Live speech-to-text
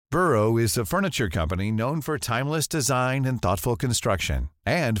Burrow is a furniture company known for timeless design and thoughtful construction,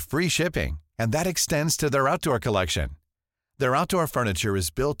 and free shipping, and that extends to their outdoor collection. Their outdoor furniture is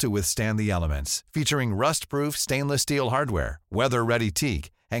built to withstand the elements, featuring rust-proof stainless steel hardware, weather-ready teak,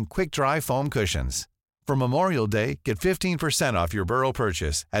 and quick-dry foam cushions. For Memorial Day, get 15% off your Burrow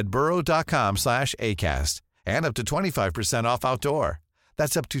purchase at burrow.com/acast, and up to 25% off outdoor.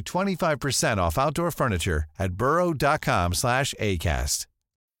 That's up to 25% off outdoor furniture at burrow.com/acast.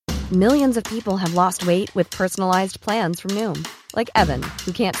 Millions of people have lost weight with personalized plans from Noom. Like Evan,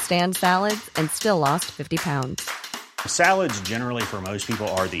 who can't stand salads and still lost 50 pounds. Salads generally for most people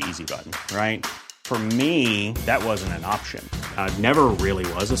are the easy button, right? For me, that wasn't an option. I never really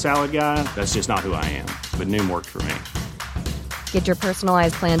was a salad guy. That's just not who I am. But Noom worked for me. Get your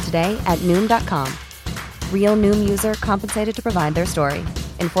personalized plan today at Noom.com. Real Noom user compensated to provide their story.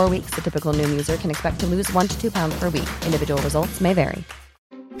 In 4 weeks, the typical Noom user can expect to lose 1 to 2 pounds per week. Individual results may vary.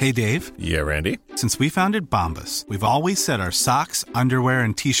 Hey, Dave. Yeah, Randy. Since we founded Bombas, we've always said our socks, underwear,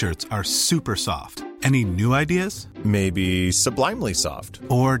 and T-shirts are super soft. Any new ideas? Maybe sublimely soft.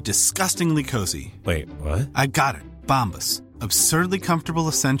 Or disgustingly cozy. Wait, what? I got it. Bombas. Absurdly comfortable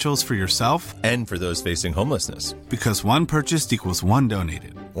essentials for yourself and for those facing homelessness. Because one purchased equals one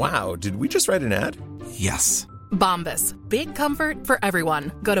donated. Wow, did we just write an ad? Yes. Bombas. Big comfort for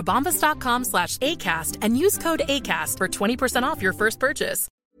everyone. Go to bombas.com/ACAST and use code ACAST for 20% off your first purchase.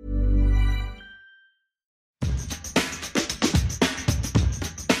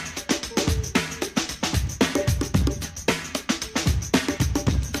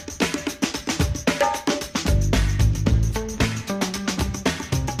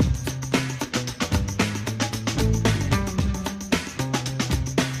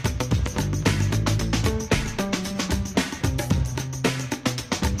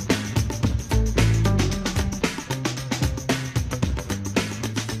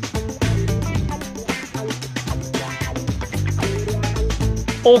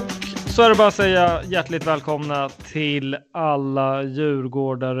 Och så är det bara att säga hjärtligt välkomna till alla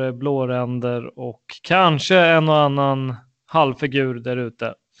djurgårdare, blåränder och kanske en och annan halvfigur där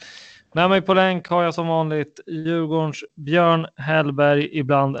ute. Med mig på länk har jag som vanligt Djurgårdens Björn Hellberg,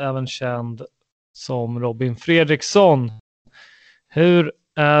 ibland även känd som Robin Fredriksson. Hur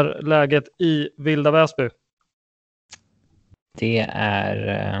är läget i Vilda Väsby? Det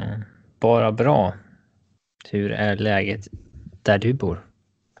är bara bra. Hur är läget där du bor?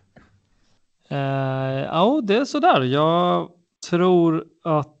 Ja, det är sådär. Jag tror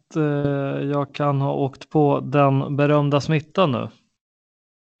att jag kan ha åkt på den berömda smittan nu.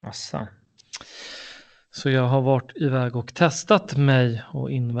 Asså. Så jag har varit iväg och testat mig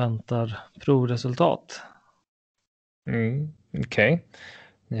och inväntar provresultat. Okej.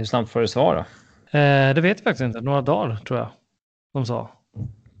 Hur snabbt får du svar då? Det vet jag faktiskt inte. Några dagar tror jag de sa.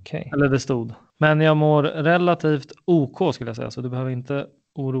 Okej. Eller det stod. Men jag mår relativt OK skulle jag säga. Så du behöver inte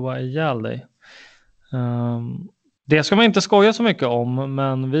oroa ihjäl dig. Det ska man inte skoja så mycket om.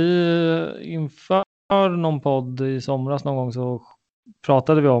 Men vi inför någon podd i somras någon gång så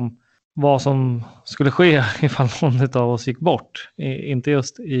pratade vi om vad som skulle ske ifall någon av oss gick bort. Inte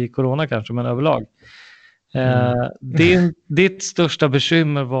just i corona kanske, men överlag. Ditt största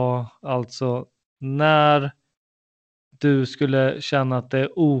bekymmer var alltså när du skulle känna att det är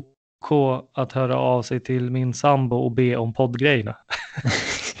OK att höra av sig till min sambo och be om poddgrejerna.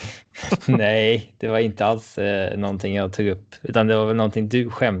 Nej, det var inte alls någonting jag tog upp. Utan det var väl någonting du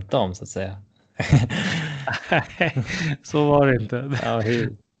skämtade om så att säga. Så var det inte. Ja,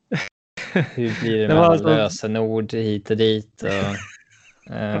 hur blir det med alltså lösenord hit och dit? Och, det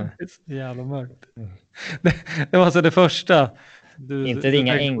är så jävla mörkt. Det var alltså det första. Inte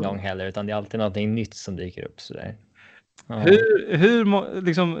ringa en gång heller, utan det är alltid någonting nytt som dyker upp. Sådär. Ja.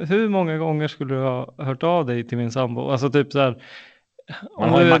 Hur många gånger skulle du ha hört av dig till min sambo? Alltså typ så här. Man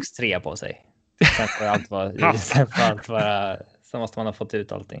har ju max 3 på sig. Sen får allt vara, så måste man ha fått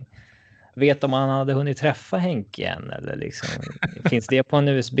ut allting. Vet om han hade hunnit träffa Henke igen eller liksom, finns det på en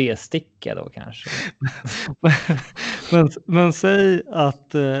USB-sticka då kanske? men säg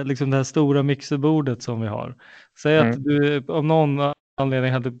att liksom det här stora mixerbordet som vi har. Säg att du av någon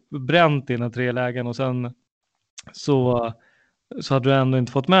anledning hade bränt dina 3 lägen och sen så hade du ändå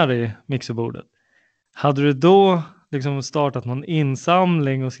inte fått med dig mixerbordet. Hade du då liksom startat någon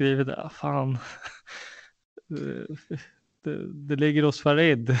insamling och skrivit fan det ligger hos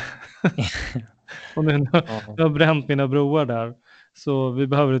Farid och nu har bränt mina broar där så vi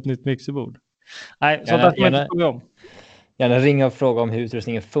behöver ett nytt mixerbord. Nej, så där får man inte fråga om. Gärna ringa och fråga om hur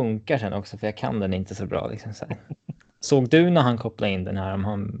utrustningen funkar sen också, för jag kan den inte så bra liksom så här. Såg du när han kopplade in den här, om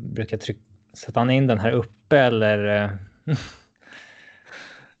han brukar sätta han in den här uppe eller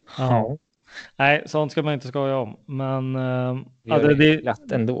Ja. Nej, sånt ska man inte skoja om. Men det är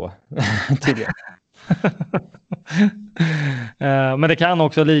glatt ändå, tydligen. Men det kan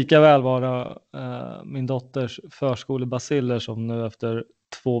också lika väl vara min dotters förskolebaciller som nu efter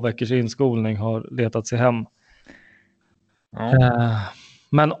 2 veckors inskolning har letat sig hem. Ja.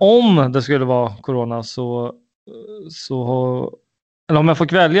 Men om det skulle vara corona eller om jag får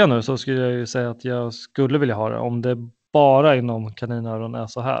välja nu så skulle jag ju säga att jag skulle vilja ha det. Om det bara inom kaninöron är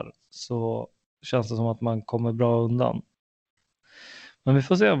så här så känns det som att man kommer bra undan. Men vi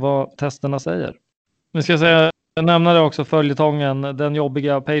får se vad testerna säger. Vi ska säga, jag nämnde också följetongen, den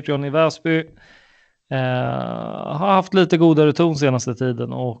jobbiga Patreon i Väsby har haft lite godare ton senaste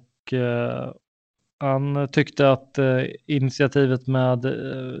tiden och han tyckte att initiativet med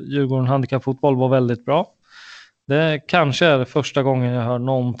Djurgården handikappfotboll var väldigt bra. Det kanske är första gången jag hör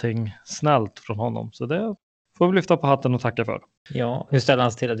någonting snällt från honom, så det får vi lyfta på hatten och tacka för. Ja, hur ställer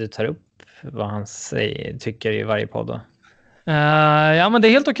han sig till att du tar upp vad han tycker i varje podd då? Ja, men det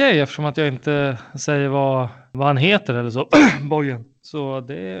är helt okej eftersom att jag inte säger vad han heter eller så. Bojen. Så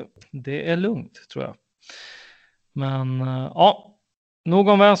det är lugnt tror jag. Men ja, nog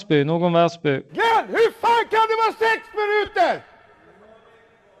om Väsby. Glenn, hur fan kan det vara 6 minuter?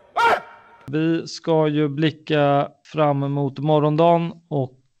 Vi ska ju blicka fram mot morgondagen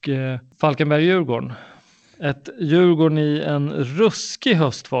och Falkenberg-Djurgården. Ett Djurgården i en ruskig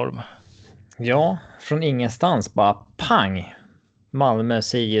höstform. Ja, från ingenstans bara pang. Malmö,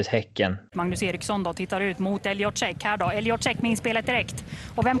 Sirius, Häcken. Magnus Eriksson då tittar ut mot Elliot Check här då. Elliot Check med inspelet direkt.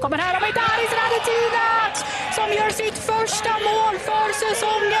 Och vem kommer här? Om inte Aris Radetinac som gör sitt första mål för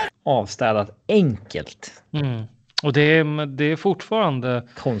säsongen. Avstädat enkelt. Mm. Och det är fortfarande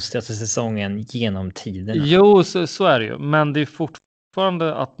konstigaste säsongen genom tiderna. Jo, så är det ju. Men det är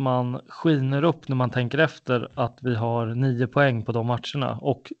fortfarande att man skiner upp när man tänker efter att vi har 9 poäng på de matcherna.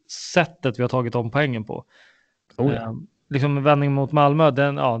 Och sättet vi har tagit de poängen på. Liksom vändning mot Malmö,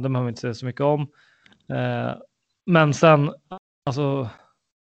 den behöver vi inte säga så mycket om. Men sen, alltså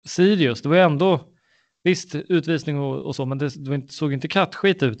Sirius, det var ändå visst utvisning och så, men det såg inte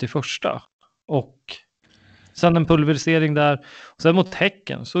kattskit ut i första. Och sen en pulverisering där. Och sen mot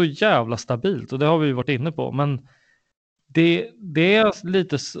Häcken, så jävla stabilt. Och det har vi ju varit inne på. Men det är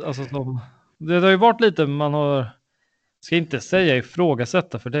lite, alltså det har ju varit lite, man har, ska inte säga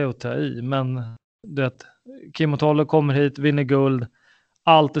ifrågasätta för det är att ta i, men du vet, Kim och Tolle kommer hit, vinner guld.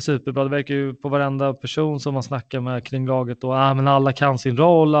 Allt är superbra. Det verkar ju på varenda person som man snackar med kring laget. Och men alla kan sin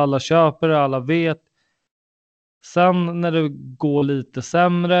roll, alla köper det, alla vet. Sen när det går lite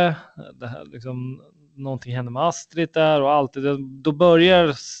sämre, det här, liksom, någonting händer med Astrid där och allt det, då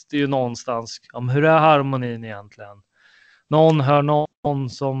börjar det ju någonstans. Hur är harmonin egentligen? Någon hör någon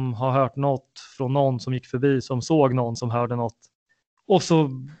som har hört något från någon som gick förbi, som såg någon som hörde något. Och så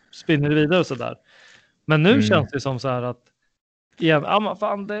spinner det vidare så där. Men nu känns det som så här att igen,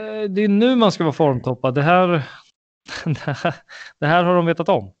 fan, det är nu man ska vara formtoppad. Det här har de vetat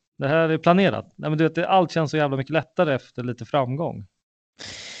om. Det här är planerat. Nej, men du vet, allt känns så jävla mycket lättare efter lite framgång.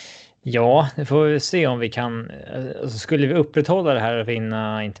 Ja, det får vi se om vi kan. Alltså, skulle vi upprätthålla det här och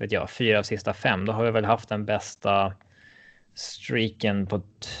vinna, inte vet jag, 4 av sista 5, då har vi väl haft den bästa streaken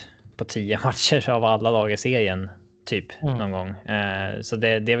på 10 matcher av alla lag i serien typ någon gång. Så det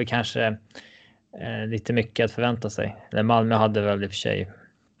är väl kanske lite mycket att förvänta sig. Malmö hade väl i och för sig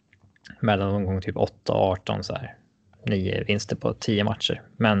mellan någon gång typ 8 och 18 så här. 9 vinster på 10 matcher.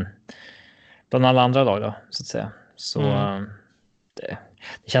 Men bland alla andra lag då, så att säga. Så det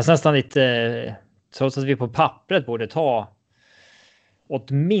känns nästan lite, trots att vi på pappret borde ta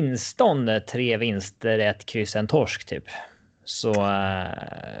åtminstone 3 vinster, 1 kryss, 1 torsk typ. Så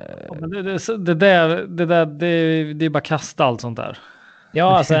men det är bara kasta allt sånt där.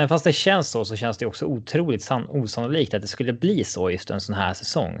 Ja, alltså, fast det känns så känns det också otroligt osannolikt att det skulle bli så just en sån här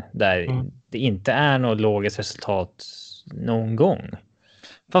säsong där det inte är något logiskt resultat någon gång.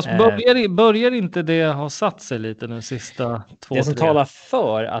 Fast börjar inte det ha satt sig lite nu sista 2-3? Det som talar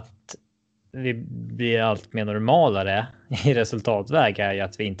för att vi blir allt mer normalare i resultatväg är ju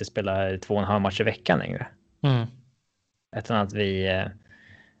att vi inte spelar 2,5 matcher i veckan längre. Utan att vi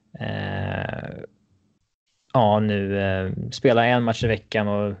nu spelar 1 match i veckan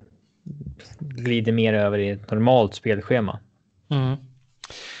och glider mer över i ett normalt spelschema.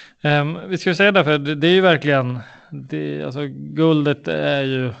 Vi ska ju säga därför, det är ju verkligen alltså guldet är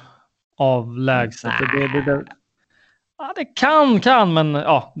ju avlägset. Det kan, men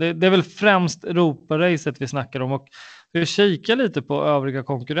det är väl främst Europa-racet vi snackar om, och vi kikar lite på övriga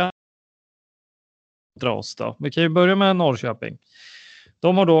konkurrenter. Då. Vi kan ju börja med Norrköping.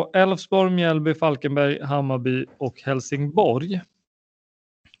 De har då Elfsborg, Mjällby, Falkenberg, Hammarby och Helsingborg.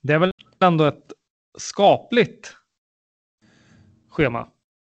 Det är väl ändå ett skapligt schema.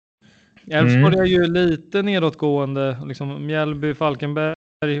 Elfsborg är ju lite nedåtgående. Liksom Mjällby, Falkenberg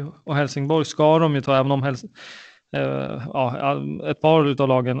och Helsingborg ska de ju ta, även om ett par av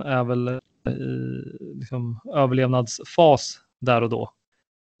lagen är väl i liksom överlevnadsfas där och då.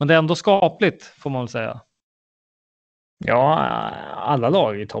 Men det är ändå skapligt, får man väl säga. Ja, alla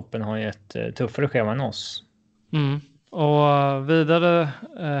lag i toppen har ju ett tuffare schema än oss. Och vidare,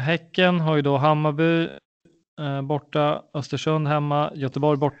 Häcken har ju då Hammarby borta, Östersund hemma,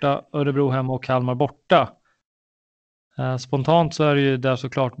 Göteborg borta, Örebro hemma och Kalmar borta. Spontant så är det ju där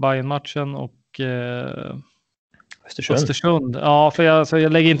såklart Bayern-matchen och Östersund. Ja, för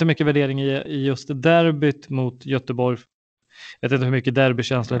jag lägger inte mycket värdering i just derbyt mot Göteborg. Jag vet inte hur mycket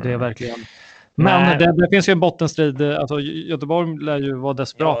derbykänsla det är verkligen. Men det finns ju en bottenstrid. Alltså, Göteborg lär ju vara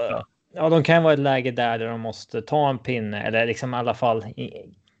desperata. Ja, de kan vara ett läge där de måste ta en pinne. Eller liksom i alla fall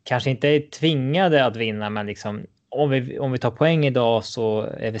kanske inte är tvingade att vinna. Men liksom, om vi tar poäng idag så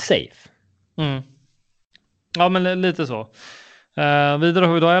är vi safe. Ja, men lite så. Vidare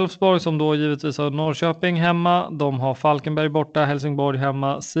har vi då Elfsborg som då givetvis har Norrköping hemma. De har Falkenberg borta, Helsingborg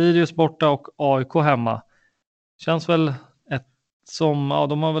hemma, Sirius borta och AIK hemma. Känns väl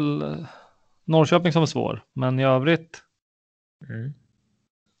de har väl Norrköping som är svår, men i övrigt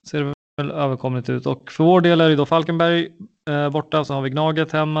ser det väl överkomligt ut. Och för vår del är det då Falkenberg borta, så har vi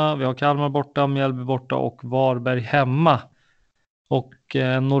Gnaget hemma, vi har Kalmar borta, Mjällby borta och Varberg hemma. Och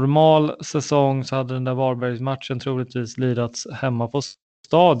normal säsong så hade den där Varbergsmatchen troligtvis lirats hemma på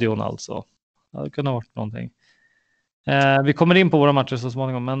stadion alltså. Det hade kunnat varit någonting. Vi kommer in på våra matcher så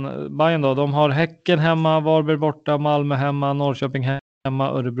småningom, men Bayern då, de har Häcken hemma, Varberg borta, Malmö hemma, Norrköping hemma,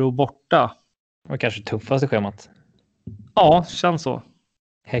 Örebro borta. Och kanske tuffaste schemat. Ja, känns så.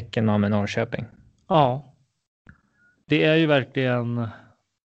 Häcken, Malmö, Norrköping. Ja. Det är ju verkligen...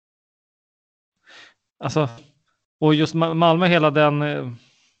 Alltså... Och just Malmö, hela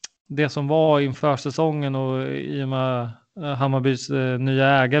det som var inför säsongen och i och med Hammarbys nya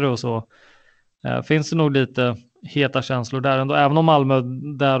ägare och så, finns det nog lite heta känslor där ändå. Även om Malmö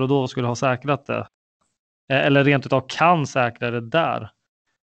där och då skulle ha säkrat det, eller rent utav kan säkra det där,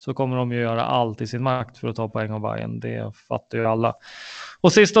 så kommer de ju göra allt i sin makt för att ta poäng av Bayern. Det fattar ju alla.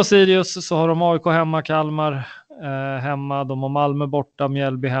 Och sist av Sirius så har de AIK hemma, Kalmar hemma, de har Malmö borta,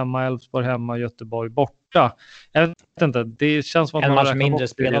 Mjällby hemma, Elfsborg hemma, Göteborg borta. Jag vet inte, det känns som att en man match mindre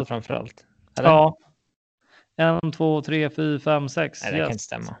spelad framförallt. Eller? Ja. 1, 2, 3, 4, 5, 6. Nej, det kan inte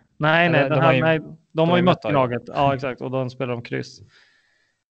stämma. Nej, de har ju mött laget. Ja, exakt. Och de spelar om kryss.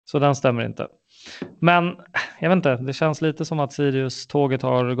 Så den stämmer inte. Men jag vet inte, det känns lite som att Sirius-tåget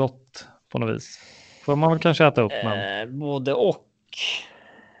har gått på något vis. Får man väl kanske äta upp. Men... Både och.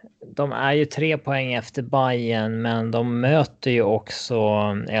 De är ju 3 poäng efter Bayern, men de möter ju också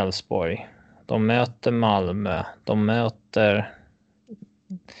Elfsborg. De möter Malmö. De möter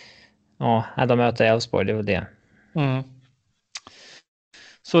Elfsborg, det var det.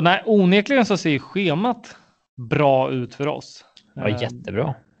 Så nej, onekligen så ser schemat bra ut för oss. Ja,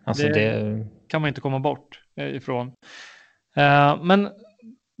 jättebra. Alltså det kan man inte komma bort ifrån. Men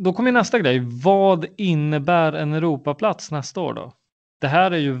då kommer nästa grej. Vad innebär en Europaplats nästa år då? Det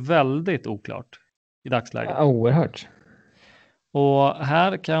här är ju väldigt oklart i dagsläget. Ja, oerhört. Och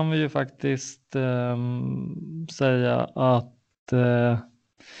här kan vi ju faktiskt säga att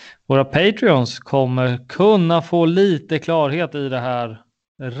våra Patreons kommer kunna få lite klarhet i det här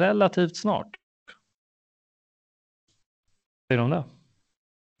relativt snart. Vad säger du om det?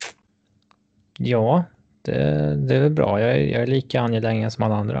 Ja, det är väl bra. Jag är lika angelägen som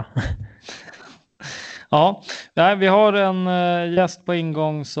alla andra. Ja, vi har en gäst på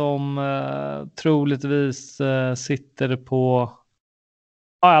ingång som troligtvis sitter på,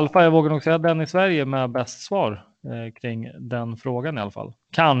 i alla fall jag vågar nog säga den i Sverige med bäst svar kring den frågan i alla fall.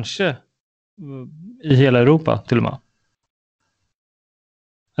 Kanske i hela Europa till och med.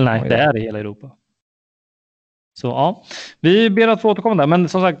 Eller nej, det är i hela Europa. Så ja, vi ber att få återkomma där. Men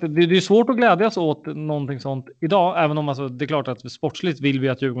som sagt, det är svårt att glädjas åt någonting sånt idag. Även om alltså, det är klart att sportsligt vill vi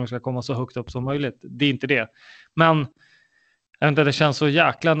att Djurgården ska komma så högt upp som möjligt. Det är inte det. Men jag vet inte, det känns så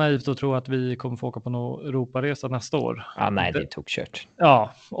jäkla naivt att tro att vi kommer få åka på någon Europaresa nästa år. Ja, nej, det tog kört.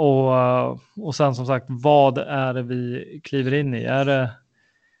 Ja, och sen som sagt, vad är det vi kliver in i? Är det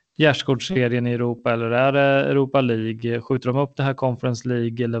gärdsgårdsserien i Europa eller är det Europa League? Skjuter de upp det här Conference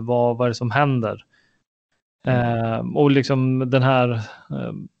League eller vad är det som händer? Och liksom den här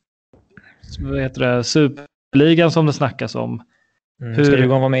Superligan som det snackas om. Ska du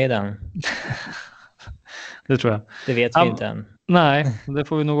vara med i den? Det tror jag. Det vet vi inte än. Nej, det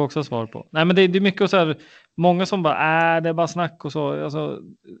får vi nog också svar på. Nej, men det är mycket så här, många som bara det är bara snack och så. Alltså,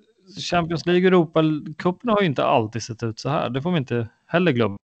 Champions League och Europa-cupen har ju inte alltid sett ut så här. Det får vi inte heller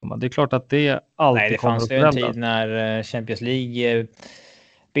glömma. Det är klart att det alltid. Nej, det kommer fanns att ju en förändras. tid när Champions League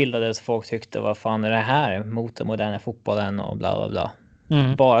bildades och folk tyckte vad fan är det här mot den moderna fotbollen och bla bla bla.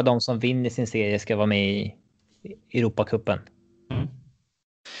 Bara de som vinner sin serie ska vara med i Europacupen.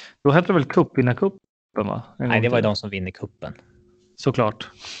 Då heter det väl cupvinnarcupen, va? Nej, det var ju de som vinner kuppen. Såklart.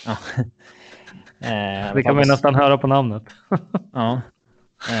 Ja. Det kan man nästan höra på namnet. Ja.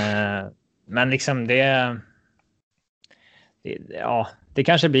 Men liksom det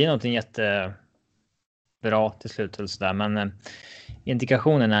kanske blir någonting jättebra till slut eller sådär. Men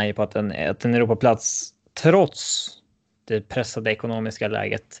indikationen är ju på att en Europaplats trots det pressade ekonomiska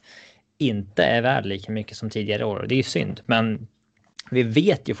läget inte är värd lika mycket som tidigare år. Det är ju synd, men vi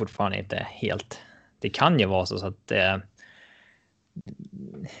vet ju fortfarande inte helt. Det kan ju vara så att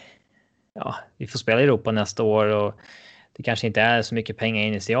vi får spela i Europa nästa år och det kanske inte är så mycket pengar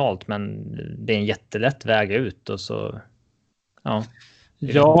initialt, men det är en jättelätt väg ut och så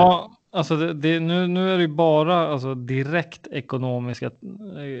alltså nu är det ju bara alltså, direkt ekonomiska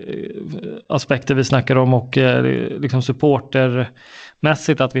aspekter vi snackar om och liksom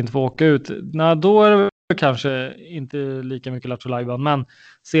supportermässigt att vi inte får åka ut. Nej, då är det kanske inte lika mycket Lattjo-Lajban, men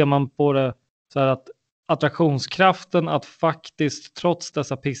ser man på det så här att attraktionskraften att faktiskt trots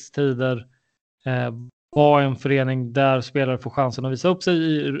dessa pisstider vara en förening där spelare får chansen att visa upp sig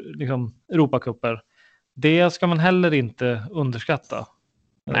i liksom, Europacuper, det ska man heller inte underskatta.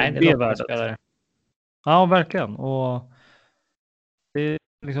 Nej, det är värdet. Spelare. Ja, verkligen. Och det är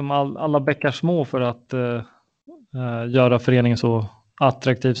liksom alla bäckar små för att göra föreningen så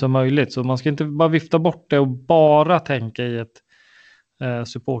attraktiv som möjligt. Så man ska inte bara vifta bort det och bara tänka i ett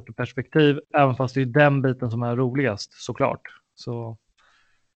supporterperspektiv, även fast det är den biten som är roligast, såklart. Så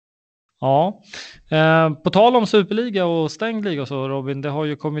ja. På tal om Superliga och stängd liga och så, Robin, det har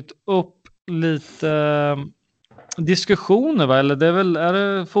ju kommit upp lite diskussioner, va? Eller är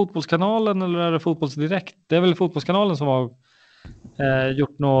det Fotbollskanalen eller är det Fotbollsdirekt? Det är väl Fotbollskanalen som har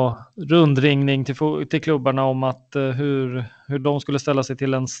gjort någon rundringning till klubbarna om att hur de skulle ställa sig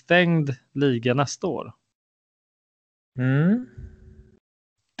till en stängd liga nästa år.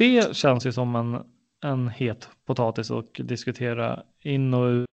 Det känns ju som en het potatis att diskutera in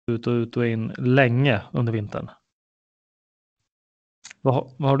och ut och in länge under vintern.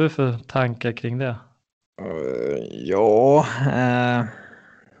 Vad har du för tankar kring det?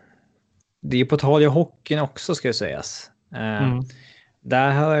 Det är på tal i hockeyn också, ska jag sägas.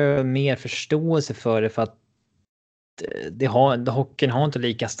 Där har jag mer förståelse för det, för att hockeyn har inte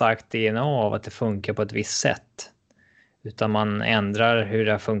lika starkt DNA av att det funkar på ett visst sätt. Utan man ändrar hur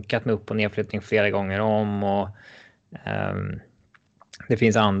det har funkat med upp- och nedflyttning flera gånger om. Och det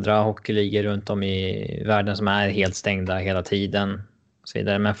finns andra hockeyligor runt om i världen som är helt stängda hela tiden. Och så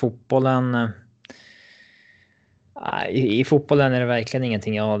vidare. Men fotbollen... I fotbollen är det verkligen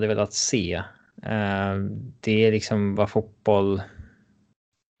ingenting jag hade velat se. Det är liksom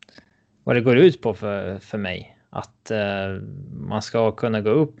vad det går ut på för mig. Att man ska kunna gå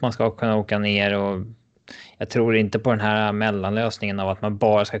upp, man ska kunna åka ner, och jag tror inte på den här mellanlösningen av att man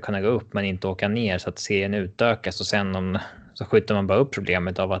bara ska kunna gå upp men inte åka ner så att serien utökas, och sen så skjuter man bara upp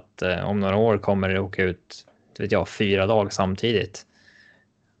problemet av att om några år kommer det åka ut 4 lag samtidigt.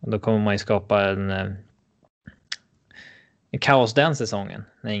 Och då kommer man ju skapa en kaos den säsongen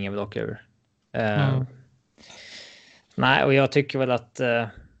när ingen vill åka ur. Nej, och jag tycker väl att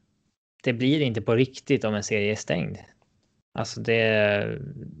det blir inte på riktigt om en serie är stängd. Alltså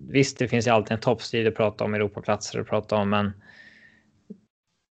visst, det finns ju alltid en toppstrid att prata om, Europaplatser att prata om, men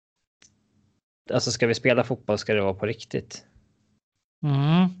alltså ska vi spela fotboll ska det vara på riktigt.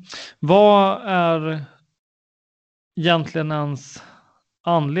 Vad är egentligen ens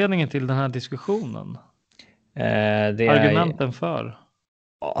anledningen till den här diskussionen? Argumenten för?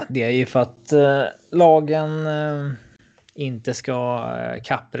 Ja, det är ju för att lagen inte ska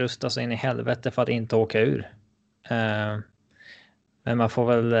kapprusta sig in i helvete för att inte åka ur. Men man får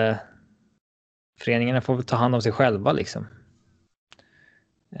väl föreningarna får väl ta hand om sig själva liksom.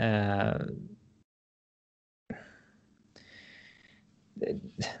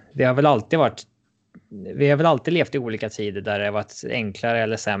 Det har väl alltid varit, vi har väl alltid levt i olika tider där det har varit enklare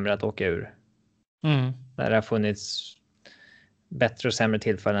eller sämre att åka ur. Där det har funnits bättre och sämre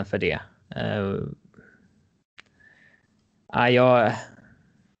tillfällen för det.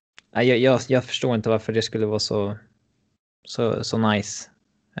 Jag förstår inte varför det skulle vara så nice.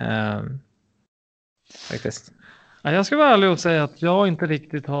 Faktiskt. Jag ska vara ärlig och säga att jag inte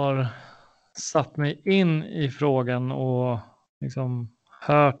riktigt har satt mig in i frågan och liksom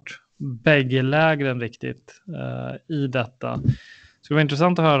hört bägge lägren riktigt i detta. Det skulle vara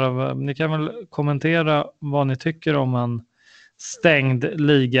intressant att höra. Ni kan väl kommentera vad ni tycker om en stängd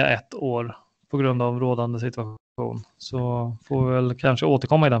liga ett år på grund av rådande situation. Så får vi väl kanske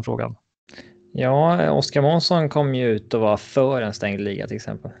återkomma i den frågan. Ja, Oskar Månsson kom ju ut och var för en stängd liga till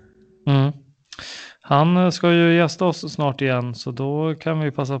exempel. Mm. Han ska ju gästa oss snart igen, så då kan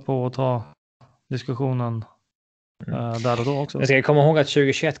vi passa på att ta diskussionen där och då också. Jag ska komma ihåg att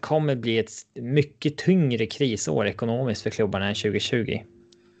 2021 kommer bli ett mycket tyngre krisår ekonomiskt för klubbarna än 2020.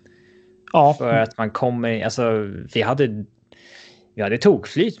 Ja. För att man kommer, alltså vi hade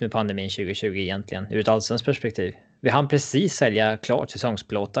tokflyt med pandemin 2020 egentligen ur ett allsvenskt perspektiv. Vi hann precis sälja klart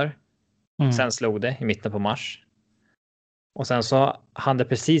säsongsplåtar. Sen slog det i mitten på mars. Och sen så hann det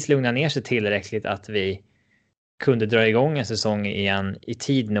precis lugna ner sig tillräckligt att vi kunde dra igång en säsong igen i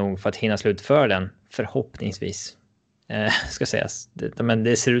tid nog för att hinna slutföra den, förhoppningsvis. Ska sägas. Men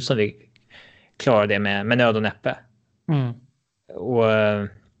det ser ut som vi klarar det med nöd och näppe. Och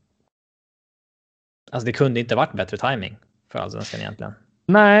alltså det kunde inte varit bättre timing för allsvenskan egentligen.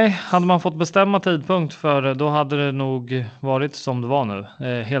 Nej, hade man fått bestämma tidpunkt för det, då hade det nog varit som det var nu.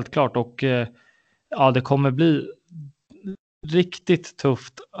 Helt klart. Och ja, det kommer bli riktigt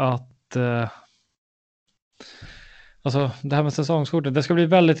tufft att alltså det här med säsongskortet, det ska bli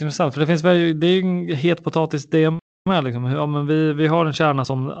väldigt intressant. För det är ju en het potatis det med. Liksom. Ja, men vi har en kärna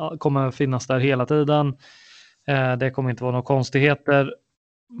som kommer finnas där hela tiden. Det kommer inte vara några konstigheter.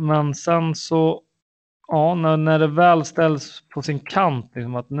 Men sen så ja, när det väl ställs på sin kant,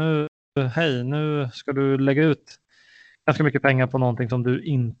 liksom att nu ska du lägga ut ganska mycket pengar på någonting som du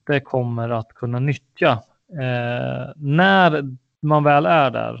inte kommer att kunna nyttja. När man väl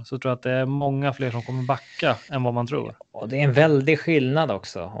är där så tror jag att det är många fler som kommer backa än vad man tror. Och det är en väldig skillnad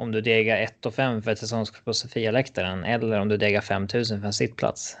också om du degar 1 500 för ett säsongskort på Sofia-läktaren eller om du degar 5 000 för en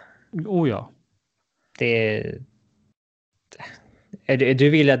sittplats. Oh ja. Är du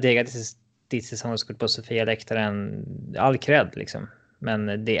villig att dega ditt säsongskort på Sofia-läktaren, all cred liksom.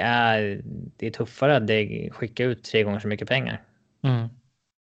 Men det är tuffare att skicka ut 3 gånger så mycket pengar.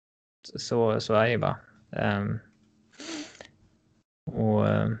 Så är det bara.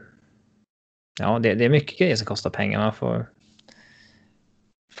 Ja, det är mycket grejer som kostar pengar.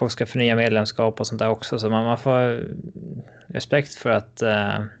 Folk ska förnya medlemskap och sånt där också. Så man får respekt för att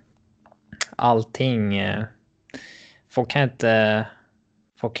allting. Folk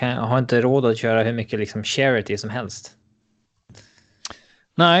har inte råd att köra hur mycket liksom charity som helst.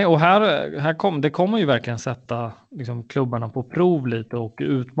 Nej, och det kommer ju verkligen sätta liksom klubbarna på prov lite och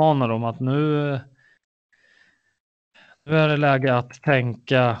utmana dem att nu är det läge att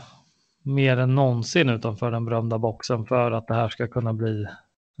tänka mer än någonsin utanför den berömda boxen för att det här ska kunna bli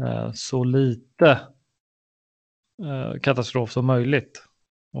så lite katastrof som möjligt.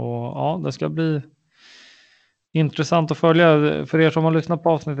 Och ja, det ska bli intressant att följa. För er som har lyssnat på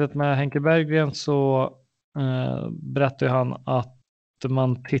avsnittet med Henke Berggren så berättar han att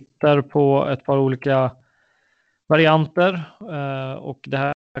man tittar på ett par olika varianter och det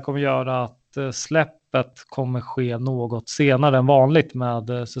här kommer göra att släppet kommer ske något senare än vanligt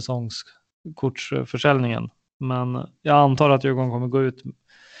med säsongskortsförsäljningen. Men jag antar att Djurgården kommer gå ut med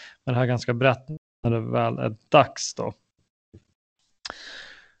det här ganska brett när det väl är dags då.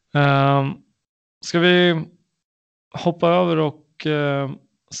 Ska vi hoppa över och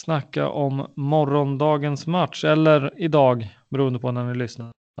snacka om morgondagens match eller idag beroende på när ni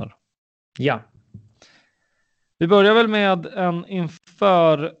lyssnar? Ja. Vi börjar väl med en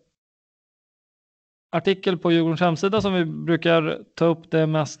inför artikel på Djurgårdens hemsida som vi brukar ta upp det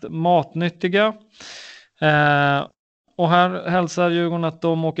mest matnyttiga. Och här hälsar Djurgården att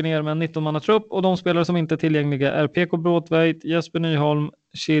de åker ner med en 19-mannatrupp och de spelare som inte är tillgängliga är PK Bråtveit, Jesper Nyholm,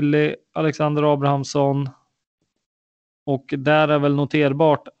 Chili, Alexander Abrahamsson. Och där är väl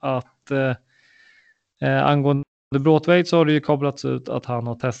noterbart att angående Bråtveit så har det ju kablats ut att han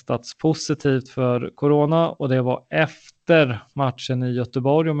har testats positivt för corona och det var efter matchen i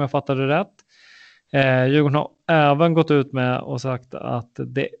Göteborg om jag fattade rätt. Djurgården har även gått ut med och sagt att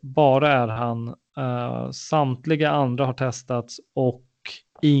det bara är han. Samtliga andra har testats och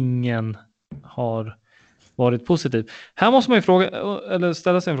ingen har varit positiv. Här måste man ju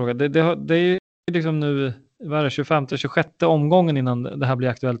ställa sig en fråga. Det är liksom nu 25-26 omgången innan det här blir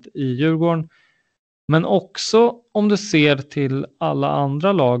aktuellt i Djurgården. Men också om du ser till alla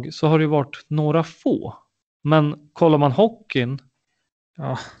andra lag så har det varit några få. Men kollar man hockeyn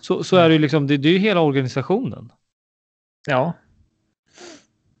så är det ju liksom, det är ju hela organisationen. Ja.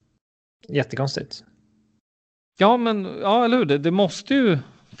 Jättekonstigt. Ja, men eller hur? Det måste ju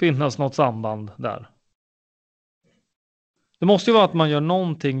finnas något samband där. Det måste ju vara att man gör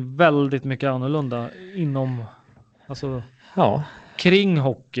någonting väldigt mycket annorlunda inom, alltså kring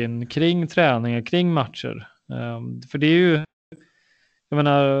hockeyn, kring träningar, kring matcher. För det är ju, jag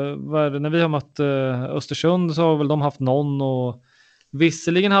menar, när vi har mött Östersund så har väl de haft någon, och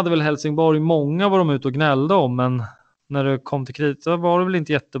visserligen hade väl Helsingborg många var de ute och gnällde om, men när det kom till krita var det väl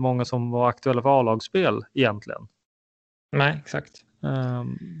inte jättemånga som var aktuella för A-lagsspel egentligen. Nej, exakt.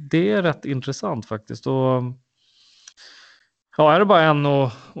 Det är rätt intressant faktiskt. Och är det bara en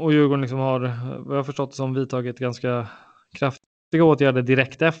och Djurgården liksom har, vad jag förstått det som, vidtagit ganska kraftiga åtgärder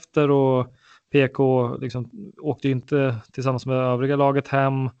direkt efter, och PK liksom åkte inte tillsammans med övriga laget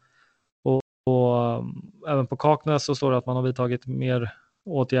hem, och även på Kaknäs så står det att man har vidtagit mer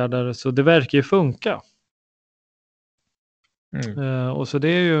åtgärder, så det verkar ju funka. Och så det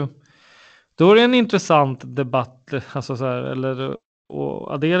är ju, då är det en intressant debatt, alltså så här, eller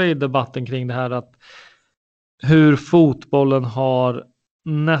och addera i debatten kring det här, att hur fotbollen har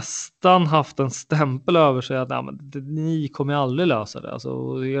nästan haft en stämpel över sig att nej, men ni kommer aldrig lösa det, alltså,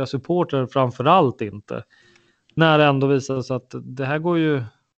 och era supportrar framförallt inte, när det ändå visar sig att det här går ju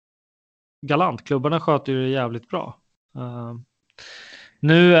galant, klubbarna sköter ju det jävligt bra.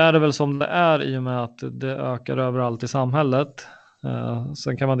 Nu är det väl som det är i och med att det ökar överallt i samhället.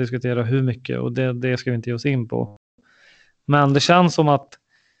 Sen kan man diskutera hur mycket, och det ska vi inte ge oss in på. Men det känns som att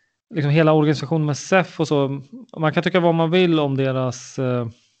liksom hela organisationen med SEF och så, man kan tycka vad man vill om deras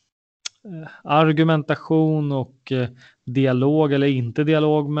argumentation och dialog eller inte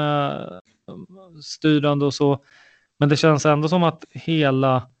dialog med styrande och så. Men det känns ändå som att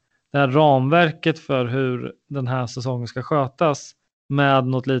hela det här ramverket för hur den här säsongen ska skötas, med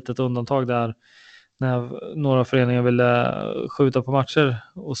något litet undantag där när några föreningar ville skjuta på matcher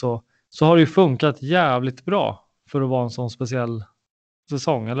och så har det ju funkat jävligt bra för att vara en sån speciell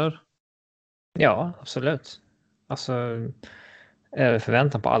säsong, eller? Ja, absolut. Alltså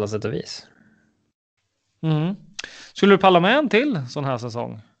förväntan på alla sätt och vis. Skulle du palla med en till sån här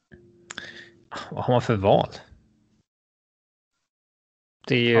säsong? Vad har man för val?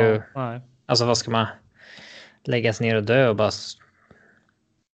 Det är ju, alltså vad ska man läggas ner och dö och bara...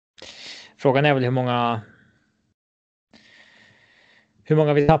 Frågan är väl hur många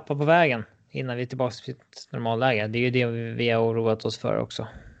vi tappar på vägen innan vi är tillbaka till ett normalläge. Det är ju det vi har oroat oss för också.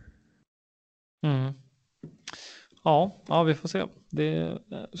 Ja, vi får se. Det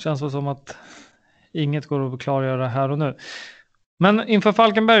känns väl som att inget går att klargöra här och nu. Men inför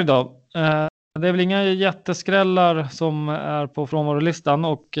Falkenberg då. Det är väl inga jätteskrällar som är på frånvarolistan,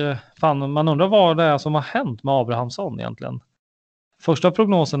 och fan, man undrar vad det är som har hänt med Abrahamsson egentligen. Första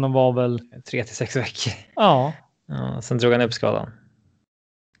prognosen var väl 3-6 veckor. Ja. Sen drog han upp skadan.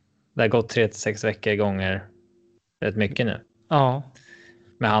 Det har gått 3-6 veckor gånger rätt mycket nu. Ja.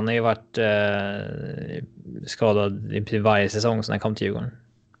 Men han har ju varit skadad i varje säsong sedan han kom till Djurgården.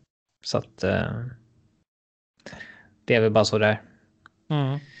 Så att det är väl bara så där.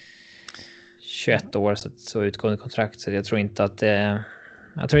 21 år så utgående kontrakt, så jag tror inte att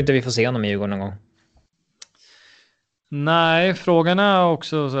vi får se honom i Djurgården någon gång. Nej, frågan är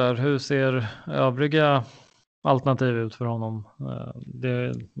också så här, hur ser övriga alternativ ut för honom?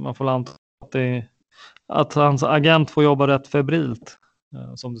 Man får anta att hans agent får jobba rätt febrilt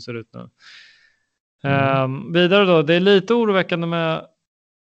som det ser ut nu. Vidare då, det är lite oroväckande med...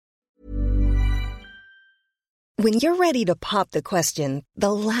 When you're ready to pop the question,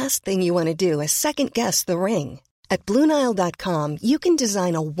 the last thing you want to do is second guess the ring. At BlueNile.com, you can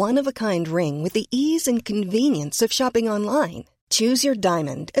design a one-of-a-kind ring with the ease and convenience of shopping online. Choose your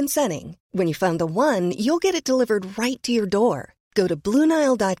diamond and setting. When you find the one, you'll get it delivered right to your door. Go to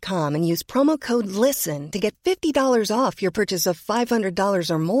BlueNile.com and use promo code LISTEN to get $50 off your purchase of $500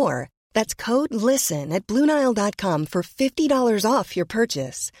 or more. That's code LISTEN at BlueNile.com for $50 off your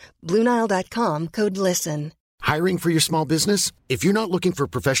purchase. BlueNile.com, code LISTEN. Hiring for your small business? If you're not looking for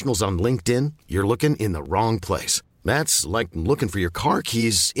professionals on LinkedIn, you're looking in the wrong place. That's like looking for your car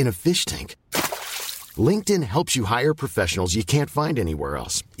keys in a fish tank. LinkedIn helps you hire professionals you can't find anywhere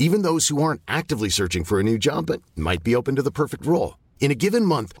else, even those who aren't actively searching for a new job but might be open to the perfect role. In a given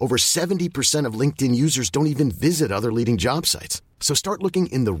month, over 70% of LinkedIn users don't even visit other leading job sites. So start looking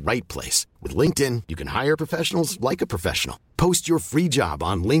in the right place. With LinkedIn, you can hire professionals like a professional. Post your free job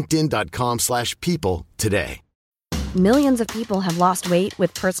on linkedin.com/people today. Millions of people have lost weight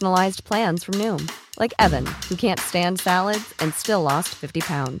with personalized plans from Noom. Like Evan, who can't stand salads and still lost 50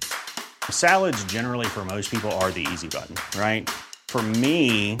 pounds. Salads generally for most people are the easy button, right? For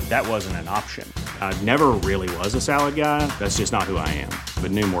me, that wasn't an option. I never really was a salad guy. That's just not who I am.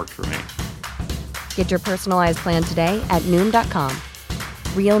 But Noom worked for me. Get your personalized plan today at Noom.com.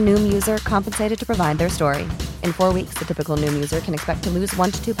 Real Noom user compensated to provide their story. In 4 weeks, the typical Noom user can expect to lose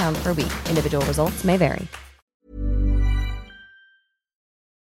 1 to 2 pounds per week. Individual results may vary.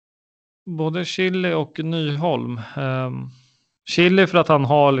 Både Chile och Nyholm. Chile för att han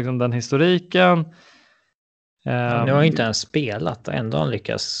har liksom den historiken. Nu har han inte ens spelat och ändå har han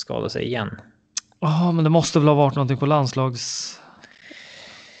lyckats skada sig igen. Men det måste väl ha varit någonting på landslags...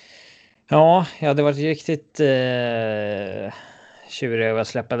 Ja, det har varit riktigt tjurig att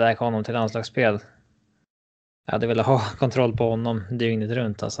släppa iväg honom till landslagsspel. Jag hade velat ha kontroll på honom dygnet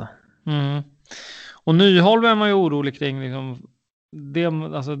runt alltså. Och Nyholm är man ju orolig kring liksom, det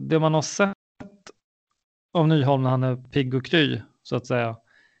man har sett av Nyholm när han är pigg och kry så att säga.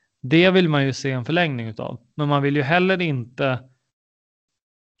 Det vill man ju se en förlängning utav. Men man vill ju heller inte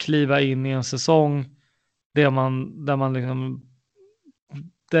kliva in i en säsong där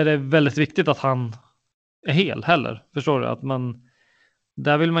det är väldigt viktigt att han är hel heller. Förstår du?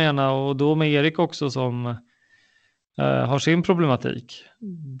 Där vill man gärna, och då med Erik också som har sin problematik.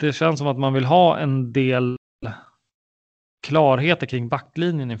 Det känns som att man vill ha en del klarheter kring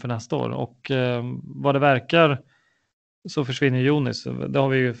backlinjen inför nästa år. Och vad det verkar så försvinner Jonis. Det har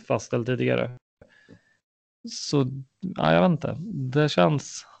vi ju fastställt tidigare. Så jag vet inte. Det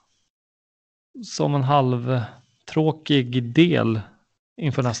känns som en halvtråkig del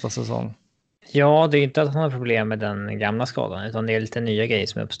inför nästa säsong. Ja, det är inte att han har problem med den gamla skadan utan det är lite nya grejer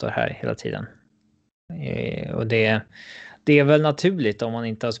som uppstår här hela tiden. Och det är väl naturligt om man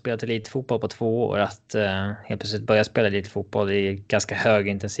inte har spelat elitfotboll på 2 år att helt plötsligt börja spela elitfotboll i ganska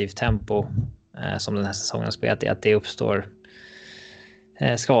högintensivt tempo som den här säsongen har spelat i, att det uppstår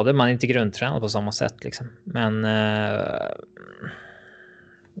skador. Man är inte grundtränad på samma sätt liksom. Men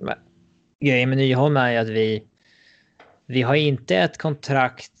grejen med Nyholm är att vi har inte ett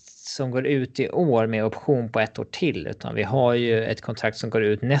kontrakt som går ut i år med option på 1 år till, utan vi har ju ett kontrakt som går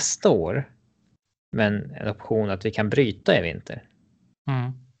ut nästa år. Men en option att vi kan bryta i vinter.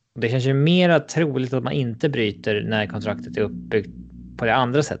 Det känns ju mer troligt att man inte bryter när kontraktet är uppbyggt på det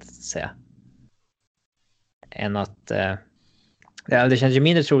andra sättet att säga. Än att det känns ju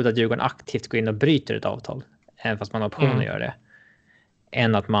mindre troligt att Djurgården aktivt går in och bryter ett avtal. Även fast man har option att göra det.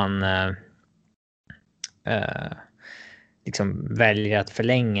 Än att man liksom väljer att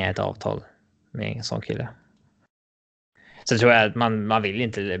förlänga ett avtal med en sån kille. Så tror jag att man vill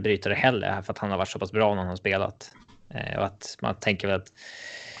inte bryta det heller för att han har varit så pass bra när han har spelat. Och att man tänker väl att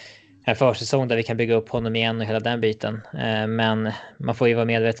en försäsong där vi kan bygga upp honom igen och hela den biten. Men man får ju vara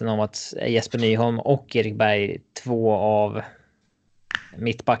medveten om att Jesper Nyholm och Erik Berg, 2 av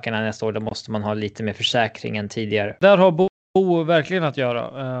mittbackarna nästa år, då måste man ha lite mer försäkring än tidigare. Där har Bo verkligen att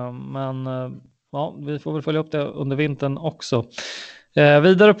göra. Men ja, vi får väl följa upp det under vintern också.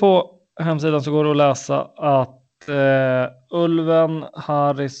 Vidare på hemsidan så går det att läsa att Ulven,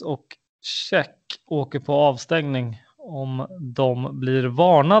 Harris och Check åker på avstängning om de blir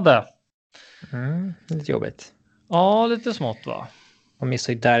varnade. Lite jobbigt. Ja, lite smått va? De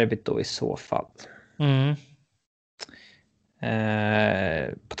missar ju derbyt då i så fall.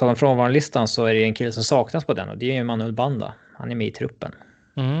 På tal om frånvarolistan så är det en kille som saknas på den och det är ju Manuel Banda. Han är med i truppen.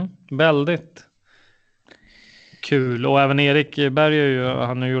 Väldigt kul. Och även Erik Berg är ju,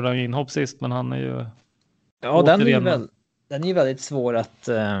 han gjorde en inhopp sist, men han är ju... Ja, den är ju väldigt svår att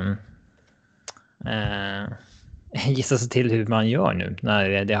gissa sig till hur man gör nu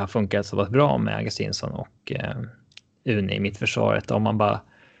när det har funkat så bra med Augustinsson och Une i mittförsvaret. Om man bara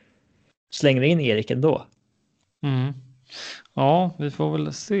slänger in Erik ändå. Ja, vi får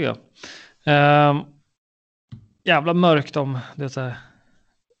väl se. Jävla mörkt om det är så här.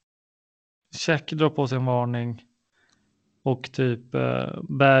 Check drar på sin varning och typ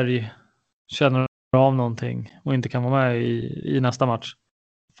Berg känner av någonting och inte kan vara med i nästa match.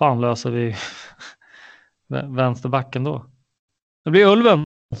 Fan, löser vi vänsterbacken då? Det blir Ulven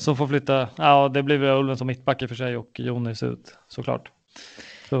som får flytta. Ja, det blir väl Ulven som mittback i för sig och Jonis ut såklart.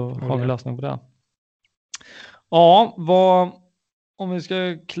 Så har vi lösning på det. Ja, om vi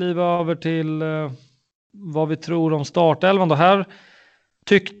ska kliva över till vad vi tror om startelvan då. Här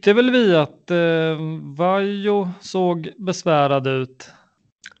tyckte väl vi att Vajo såg besvärad ut.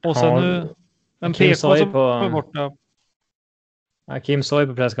 Och sen nu en PK som var borta. Kim sa ju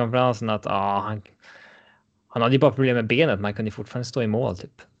på presskonferensen att han hade ju bara problem med benet, men han kunde fortfarande stå i mål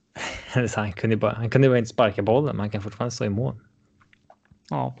typ. Han kunde bara inte sparka bollen, men han kan fortfarande stå i mål.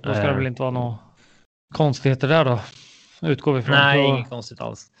 Ja, då ska det väl inte vara några konstigheter där då. Utgår vi från. Nej, inget konstigt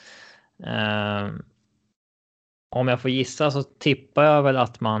alls. Om jag får gissa så tippar jag väl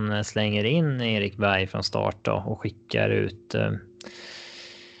att man slänger in Erik Berg från start då, och skickar ut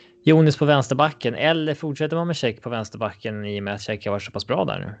Jonis på vänsterbacken, eller fortsätter man med Check på vänsterbacken i och med att Check har varit så pass bra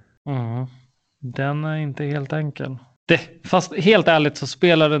där nu? Den är inte helt enkel. Fast helt ärligt så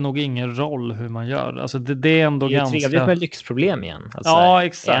spelar det nog ingen roll hur man gör. Alltså det är ändå ganska... Det är trevligt med lyxproblem igen. Alltså, ja,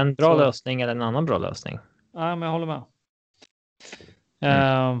 exakt. En bra lösning eller en annan bra lösning. Ja, men jag håller med.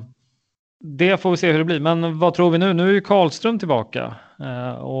 Det får vi se hur det blir. Men vad tror vi nu? Nu är ju Karlström tillbaka.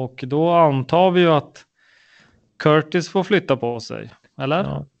 Och då antar vi ju att Curtis får flytta på sig. Eller?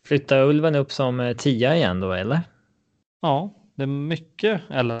 Ja, flytta Ulven upp som 10 igen då, eller? Ja, det är mycket.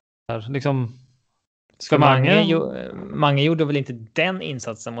 Eller liksom... Mange gjorde väl inte den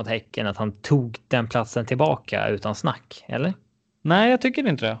insatsen mot Häcken att han tog den platsen tillbaka utan snack, eller? Nej, jag tycker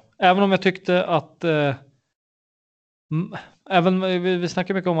inte det. Även om jag tyckte att... även vi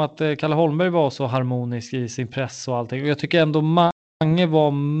snackar mycket om att Kalle Holmberg var så harmonisk i sin press och allting. Och jag tycker ändå Mange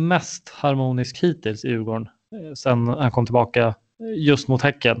var mest harmonisk hittills i Djurgården sen han kom tillbaka just mot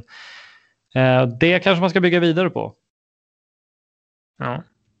Häcken. Det kanske man ska bygga vidare på. Ja.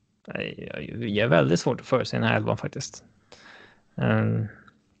 Jag är väldigt svårt att förutse den här elvan faktiskt.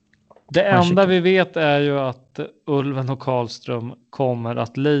 Det enda vi vet är ju att Ulven och Karlström kommer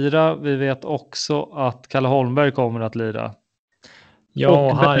att lira. Vi vet också att Kalle Holmberg kommer att lira.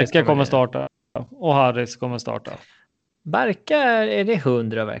 Ja, och Berka kommer starta. Och Harris kommer starta. Berka, är det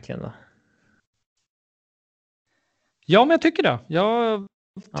 100 verkligen då? Ja, men jag tycker det. Jag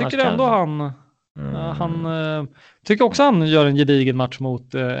tycker ändå han tycker också han gör en gedigen match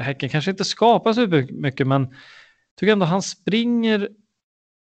mot Häcken. Kanske inte skapar så mycket, men tycker ändå han springer.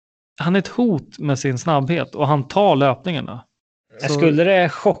 Han är ett hot med sin snabbhet och han tar löpningarna. Skulle det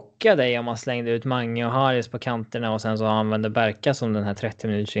chocka dig om man slängde ut Mange och Harris på kanterna och sen så använde Berka som den här 30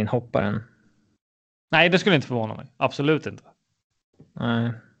 minuters inhopparen? Nej, det skulle inte förvåna mig. Absolut inte.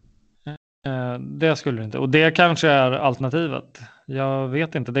 Nej. Det skulle det inte. Och det kanske är alternativet. Jag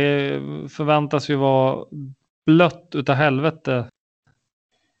vet inte. Det förväntas ju vara blött utav helvete.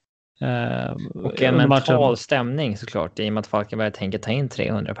 Och en mental stämning såklart. I och med att Falkenberg tänker ta in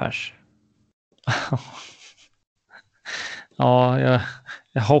 300 pers. Ja,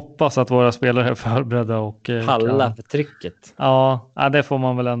 jag hoppas att våra spelare är förberedda och palla för trycket. Ja, det får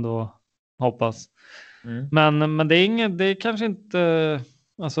man väl ändå hoppas. Men det är det är kanske inte,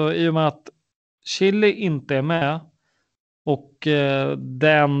 alltså i och med att Chile inte är med och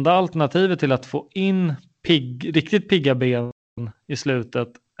det enda alternativet till att få in riktigt pigga ben i slutet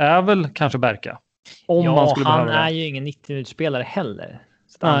är väl kanske Berka. Han är ju ingen 90-minutsspelare heller.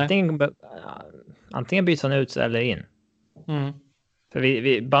 Så antingen byts han ut eller in.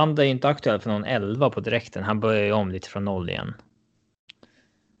 För band är inte aktuell för någon 11 på direkten. Han börjar ju om lite från 0 igen.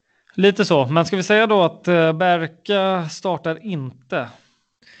 Lite så. Men ska vi säga då att Berka startar inte?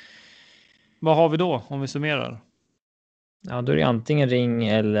 Vad har vi då om vi summerar? Ja, då är det antingen Ring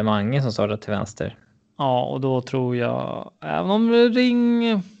eller Mange som startar till vänster. Ja, och då tror jag, även om Ring,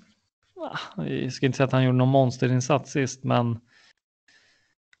 jag ska inte säga att han gjorde någon monsterinsats sist, men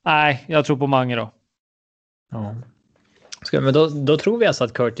nej, jag tror på Mange då. Ja. Men då tror vi alltså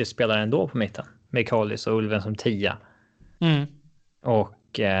att Curtis spelar ändå på mitten. Med Collis och Ulven som 10.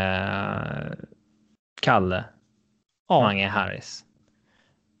 Och Kalle. Mange Harris.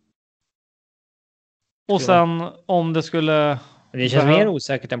 Och sen om det skulle... Det känns mer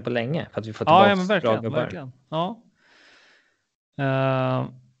osäkert än på länge. För att vi får tillbaka verkligen. Ja.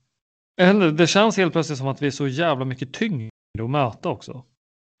 Det känns helt plötsligt som att vi är så jävla mycket tyngre att möta också.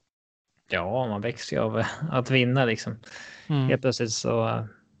 Ja, man växer ju av att vinna liksom. Helt plötsligt så...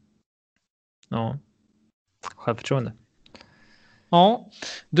 Ja. Självförtroende. Ja.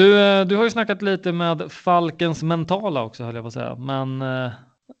 Du har ju snackat lite med Falkens mentala också, höll jag på att säga. Men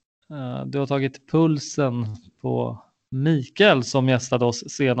du har tagit pulsen på Mikael som gästade oss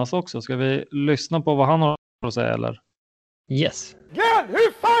senast också. Ska vi lyssna på vad han har att säga, eller? Yes. Glenn,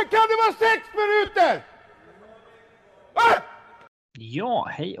 hur fan kan det vara 6 minuter? Ja,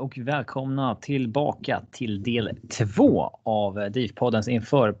 hej och välkomna tillbaka till del 2 av DIF-poddens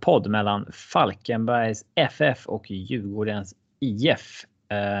införpodd mellan Falkenbergs FF och Djurgårdens IF.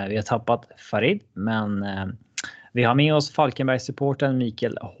 Vi har tappat Farid, men vi har med oss Falkenbergs-supporten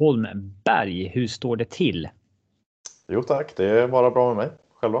Mikael Holmberg. Hur står det till? Jo tack, det är bara bra med mig.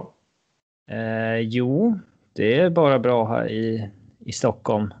 Själva? Jo, det är bara bra här i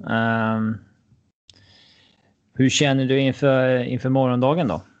Stockholm. Hur känner du inför morgondagen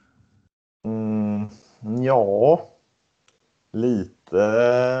då? Ja,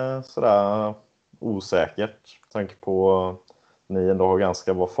 lite sådär osäkert. Med tanke på att ni ändå har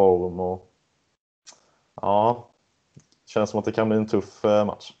ganska bra form. Och ja, känns som att det kan bli en tuff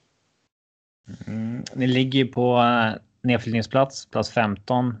match. Ni ligger ju på nedflyttningsplats, plats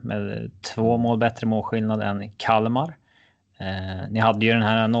 15 med 2 mål bättre målskillnad än Kalmar. Ni hade ju den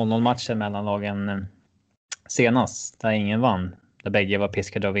här 0-0-matchen mellan lagen senast där ingen vann. Där bägge var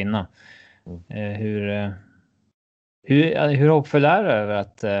piskade att vinna. Hur hoppfull är du över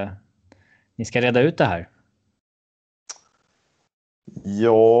att ni ska reda ut det här?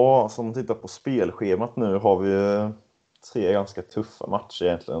 Ja, som man tittar på spelschemat nu har vi 3 ganska tuffa matcher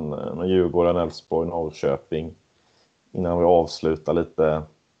egentligen. Med Djurgården, Elfsborg, Norrköping. Innan vi avslutar lite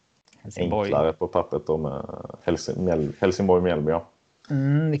enklare på pappret då med Helsingborg, Mjällby. Ja.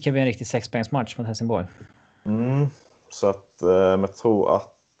 Det kan bli en riktig 6-poängsmatch mot Helsingborg. Så att jag tror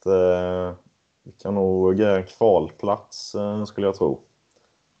att vi kan nog göra en kvalplats skulle jag tro.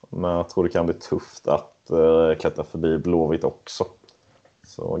 Men jag tror det kan bli tufft att klättra förbi Blåvitt också.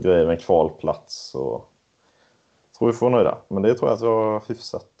 Så grejer med en kvalplats så tror vi får nöjda. Men det tror jag att vi har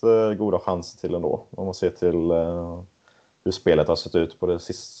hyfsat goda chanser till ändå. Om man ser till hur spelet har sett ut på det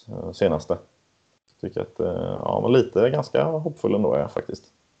senaste. Jag tycker att men lite ganska hoppfull ändå är jag faktiskt.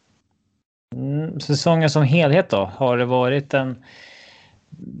 Säsongen som helhet då? Har det varit en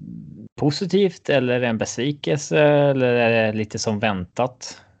positivt eller en besvikelse? Eller är det lite som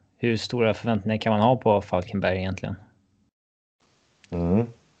väntat? Hur stora förväntningar kan man ha på Falkenberg egentligen?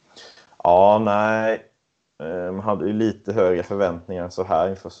 Ja, nej. Man hade ju lite högre förväntningar så här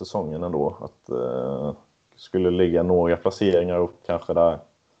inför säsongen ändå. Att skulle ligga några placeringar upp kanske där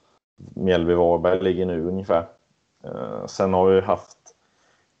Mjällby-Varberg ligger nu ungefär. Sen har vi haft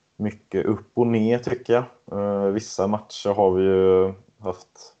mycket upp och ner tycker jag. Vissa matcher har vi ju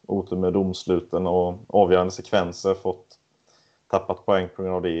haft otur med domsluten och avgörande sekvenser fått tappat poäng på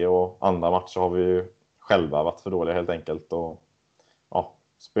grund av det. Och andra matcher har vi ju själva varit för dåliga helt enkelt. Och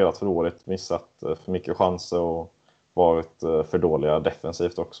spelat för dåligt, missat för mycket chanser och varit för dåliga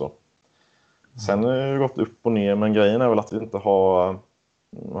defensivt också. Sen har det gått upp och ner, men grejen är väl att vi inte har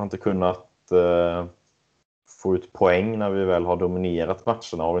kunnat få ut poäng när vi väl har dominerat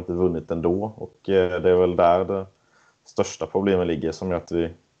matcherna och inte vunnit ändå. Och det är väl där det största problemet ligger som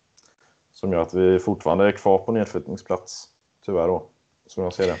gör att vi fortfarande är kvar på nedflyttningsplats. Tyvärr då, som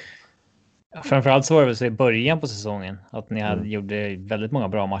jag ser det. Framförallt så var det väl så i början på säsongen att ni gjorde väldigt många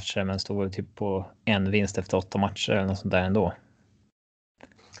bra matcher men stod väl typ på en vinst efter 8 matcher eller något sånt där ändå.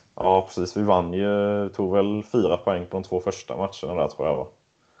 Ja, precis. Vi vann ju, tog väl 4 poäng på de 2 första matcherna där tror jag var.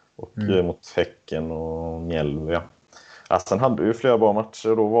 Och mot Häcken och Mjällby. Ja, sen hade vi ju flera bra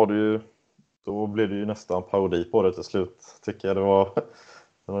matcher och då blev det ju nästan parodi på det till slut. Tycker jag det var.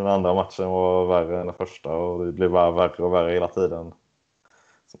 Den andra matchen var värre än den första och det blev bara värre och värre hela tiden.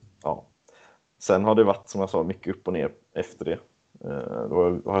 Ja. Sen har det varit, som jag sa, mycket upp och ner efter det. Det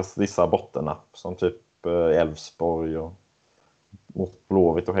har vissa bottennapp som typ Elfsborg och mot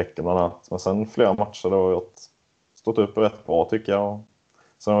Blåvitt och Häcken bland annat. Men sen flera matcher då har stått upp rätt bra tycker jag. Och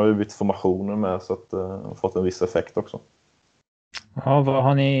sen har vi bytt formationer med så att det har fått en viss effekt också. Ja, vad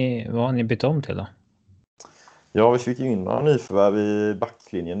har ni bytt om till då? Ja, vi fick ju in några nyförvärv i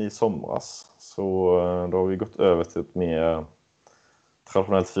backlinjen i somras. Så då har vi gått över till ett mer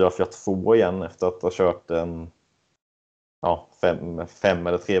traditionellt 4-4-2 igen efter att ha kört en 5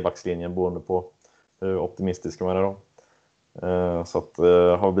 eller 3-backslinjen beroende på hur optimistiska man är då. Så att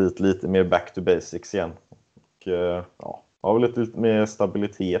har blivit lite mer back to basics igen. Och har väl lite mer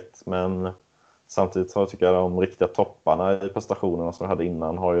stabilitet, men samtidigt så tycker jag de riktiga topparna i prestationerna som jag hade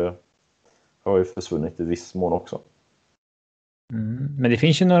innan har ju försvunnit i viss mån också. Men det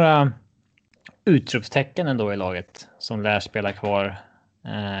finns ju några utropstecken ändå i laget som lär spela kvar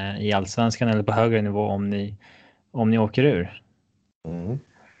i allsvenskan eller på högre nivå om ni åker ur.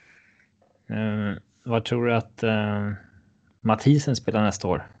 Vad tror du att Mathisen spelar nästa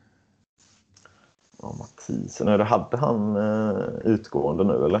år? Ja, Mathisen, hade han utgående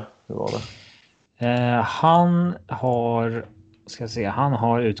nu eller hur var det? Han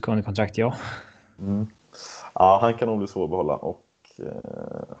har utgående kontrakt, ja. Ja, han kan nog bli svår att behålla. Och,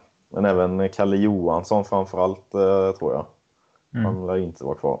 men även Kalle Johansson framförallt tror jag. Han lär inte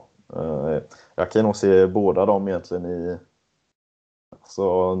vara kvar. Jag kan nog se båda dem egentligen i...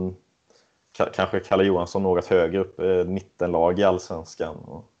 Så, kanske Kalle Johansson något högre upp, mittenlag i allsvenskan.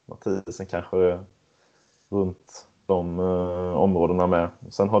 Och Mathisen kanske runt de områdena med.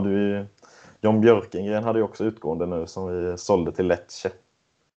 Sen hade vi... John Björkengren hade ju också utgående nu som vi sålde till Lecce.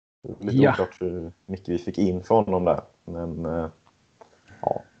 Lite oklart hur mycket vi fick in för honom där. Men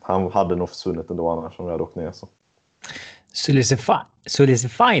han hade nog försvunnit ändå annars som vi hade åkt ner.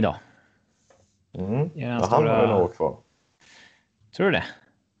 Solicify då? Han har ju några år kvar. Tror du det?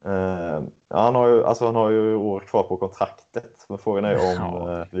 Han har ju år kvar på kontraktet. Men frågan är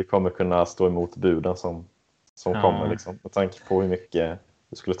om vi kommer kunna stå emot buden som kommer. Liksom. Med tanke på hur mycket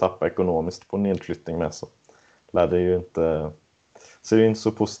vi skulle tappa ekonomiskt på nedflyttning med så. ser ju inte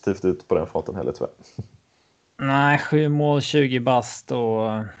så positivt ut på den fronten heller tyvärr. Nej, 7 mål, 20 bast och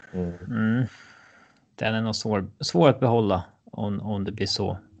den är nog svår att behålla om det blir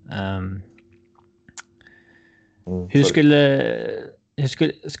så. Hur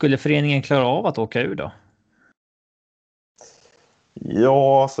skulle föreningen klara av att åka ur då?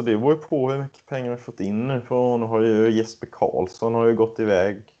 Ja, alltså det var ju på hur mycket pengar vi fått in nu. Nu har ju Jesper Karlsson har ju gått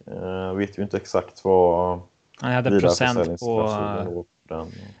iväg. Vet ju inte exakt vad han hade procent på den.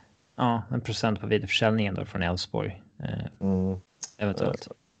 Ja, en procent på vidareförsäljningen då från Elfsborg. Eventuellt.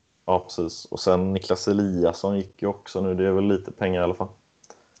 Ja, precis. Och sen Niklas Eliasson gick ju också nu. Det är väl lite pengar i alla fall.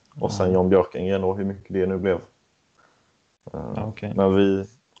 Och sen John Björkengren då, hur mycket det nu blev. Okay. Men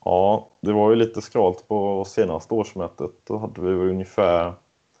det var ju lite skralt på senaste årsmötet. Då hade vi väl ungefär,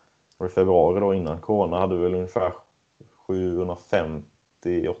 i februari då innan corona, hade vi väl ungefär 750-800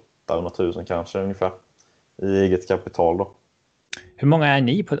 000 kanske ungefär i eget kapital då. Hur många är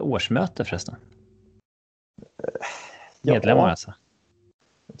ni på ett årsmöte förresten? Medlemmar alltså?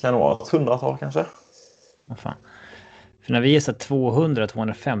 Det kan vara ett 100-tal kanske. Vad fan. För när vi är så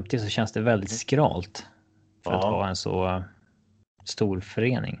 200-250 så känns det väldigt skralt för att vara en så stor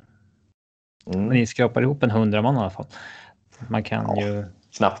förening. Men ni skrapar ihop en 100 man i alla fall. Man kan ju...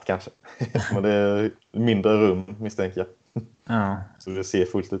 Knappt kanske. Men det är mindre rum misstänker jag. Ja. Så det ser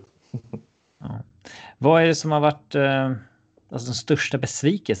fullt ut. Ja. Vad är det som har varit den största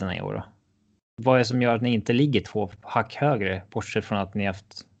besvikelsen i år då? Vad är det som gör att ni inte ligger 2 hack högre? Bortsett från att ni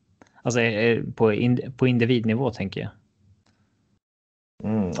haft... Alltså på individnivå tänker jag.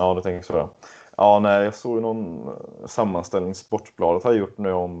 Ja, det tänker jag så. Ja, nej, jag såg ju någon sammanställning Sportbladet har gjort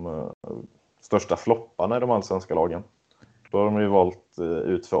nu om största flopparna i de allsvenska lagen. Då har de ju valt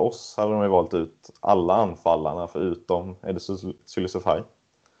ut för oss, hade de ju valt ut alla anfallarna förutom Edison Sylisufaj.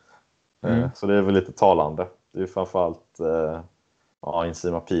 Så det är väl lite talande. Det är ju framförallt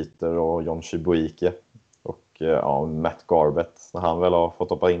Insima Peter och John Chibuike och Matt Garbett när han väl har fått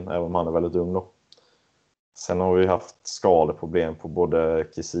hoppa in, även om han är väldigt ung då. Sen har vi haft skadeproblem på både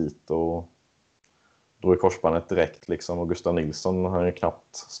Kisit och drog i korsbandet direkt liksom, och Gustav Nilsson har ju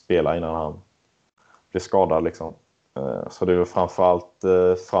knappt spelat innan han blev skadad liksom. Så det är framförallt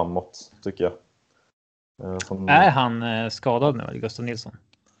framåt tycker jag. Är han skadad nu, Gustav Nilsson?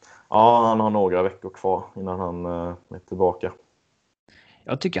 Ja, han har några veckor kvar innan han är tillbaka.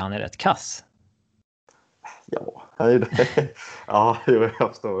 Jag tycker han är rätt kass. Ja, han är det. Ja, jag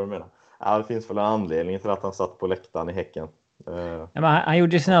förstår vad du menar. Ja, det finns väl en anledning till att han satt på läktaren i Häcken. Ja, men han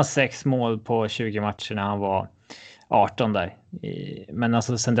gjorde sina 6 mål på 20 matcher när han var 18 där. Men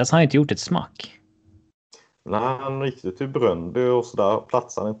alltså sen dess har han inte gjort ett smack. Nej, han gick till Bröndby och så där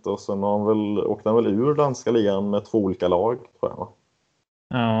platsade han inte. Och sen åkte han väl ur danska ligan med 2 olika lag, tror jag, va?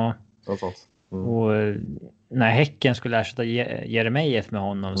 Ja. Och när Häcken skulle ersätta Jeremejeff med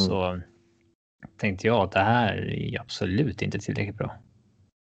honom så tänkte jag att det här är absolut inte tillräckligt bra.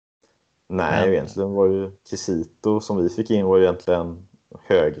 Nej, egentligen var ju Kisito som vi fick in var ju egentligen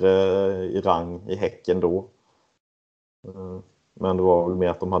högre i rang i Häcken då. Men det var väl mer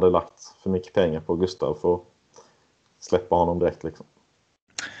att de hade lagt för mycket pengar på Gustav för att släppa honom direkt liksom.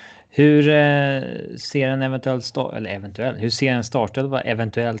 Hur ser en hur ser en startelva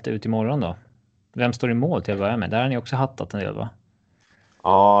eventuellt ut imorgon då? Vem står i mål till att börja med? Där har ni också hattat en del, va?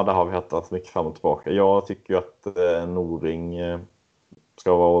 Ja, där har vi hattat mycket fram och tillbaka. Jag tycker ju att Noring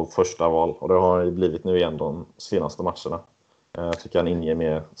ska vara första val. Och det har han blivit nu igen de senaste matcherna. Jag tycker han inger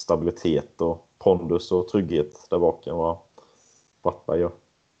mer stabilitet och pondus och trygghet där bak än vad Wattberg gör.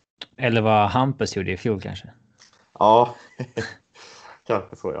 Eller vad Hampus gjorde i fjol kanske? Ja,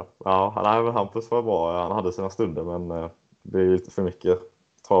 kanske så ja. Ja, Hampus var bra. Han hade sina stunder men det blev lite för mycket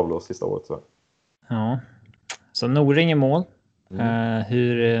tavlor sista året. Så. Ja, så Noring i mål.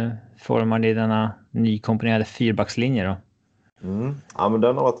 Hur formar ni denna nykomponerade fyrbackslinje då? Ja, men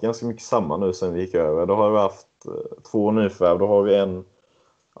den har varit ganska mycket samma nu sen vi gick över. Då har vi haft 2 nyförvärv. Då har vi en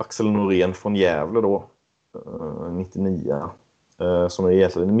Axel Norén från Gävle då, 99. Som är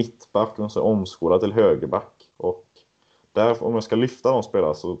egentligen en mittback och så omskolad till högerback. Och där, om jag ska lyfta de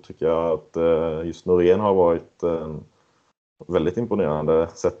spelare så tycker jag att just Norén har varit väldigt imponerande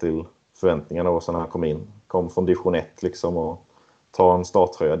sett till förväntningarna och sen han kom in. Kom från division 1 liksom och tar en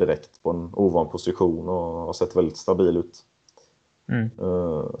starttröja direkt på en ovan position och har sett väldigt stabil ut.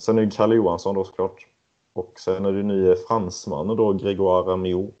 Sen är det Kalle Johansson då såklart. Och sen är det nya fransmannen då, Grégoire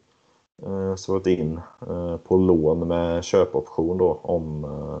Rameau. Så varit in på lån med köpoption då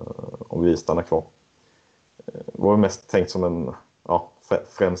om vi stannar kvar. Var mest tänkt som en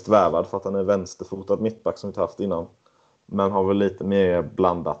främst värvad för att han är vänsterfotad mittback som vi inte haft innan. Men har väl lite mer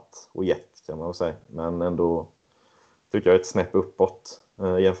blandat och gett kan man väl säga. Men ändå tycker jag är ett snäpp uppåt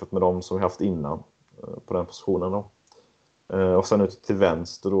jämfört med de som vi haft innan på den positionen då. Och sen ut till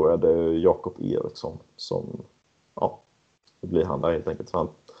vänster då är det Jakob Eriksson som, ja, det blir han där helt enkelt. Han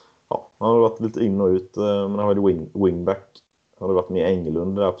har varit lite in och ut, men han har varit wingback. Han har varit med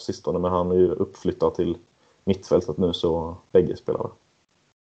Engelund där på sistone, men han är ju uppflyttad till mittfältet nu, så bägge spelar.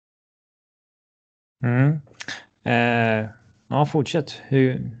 Ja, fortsätt.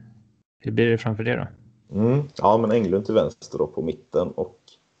 Hur blir det framför det då? Ja, men Englund till vänster då på mitten, och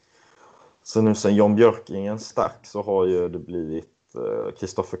så nu sen John Björkingen stack så har ju det blivit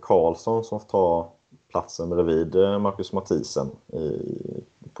Kristoffer Karlsson som får ta platsen bredvid Marcus Mathisen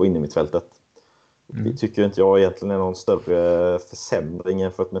på innermittfältet. Det tycker inte jag egentligen är någon större försämring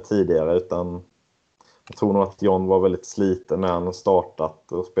jämfört med tidigare, utan jag tror nog att John var väldigt sliten när han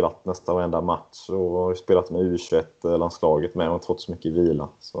startat och spelat nästan varenda match och har spelat med U21-landslaget med och trots mycket vila.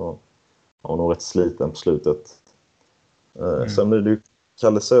 Så han var nog rätt sliten på slutet. Sen blir det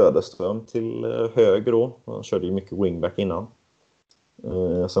Kalle Söderström till höger då. Han körde ju mycket wingback innan.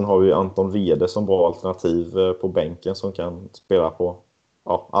 Sen har vi Anton Wede som bra alternativ på bänken som kan spela på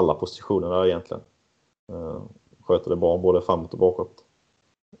alla positioner där egentligen. Sköter det bra både framåt och bakåt.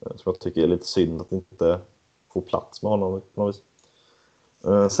 Så jag tycker det är lite synd att inte få plats med honom på något vis.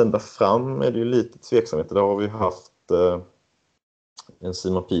 Sen där fram är det ju lite tveksamhet. Där har vi haft en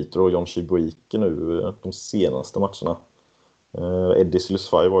Simon Peter och John Chibuike nu de senaste matcherna. Eddie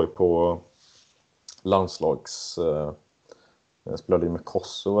Silsvaj var ju på landslags... spelade ju med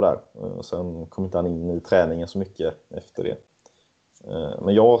Kosovo där. Sen kom inte han in i träningen så mycket efter det.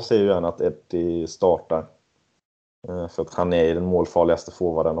 Men jag ser ju gärna att Eddie startar. För att han är den målfarligaste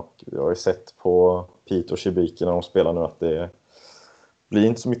forwarden, och jag har ju sett på Peter och Chibuike när de spelar nu att det blir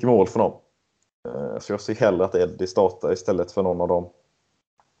inte så mycket mål för dem. Så jag ser hellre att Eddie startar istället för någon av dem.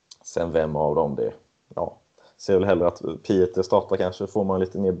 Sen vem av dem det är? Ja, ser väl hellre att Peter startar, kanske får man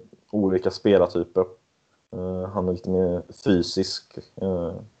lite mer olika spelartyper. Han är lite mer fysisk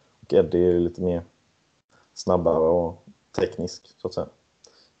och Eddie är lite mer snabbare och teknisk så att säga.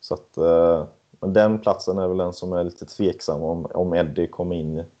 Så att den platsen är väl den som är lite tveksam om Eddie kommer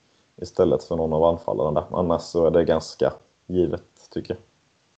in istället för någon av anfallarna där. Annars så är det ganska givet tycker jag.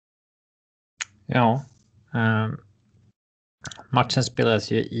 Ja. Matchen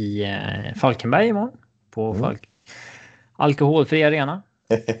spelades ju i Falkenberg imorgon på alkoholfri arena.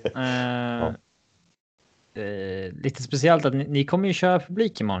 Lite speciellt att ni kommer ju köra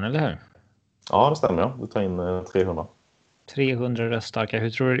publik imorgon, eller hur? Ja, det stämmer. Ja. Du tar in 300 röststarka. Hur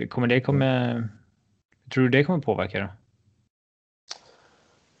tror du det kommer påverka då?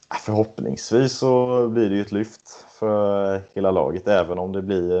 Förhoppningsvis så blir det ju ett lyft för hela laget, även om det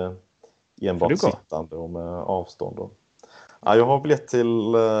blir enbart sittande och med avstånd. Ja, jag har biljett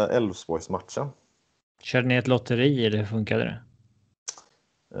till Elfsborgsmatchen. Körde ni ett lotteri eller hur funkade det?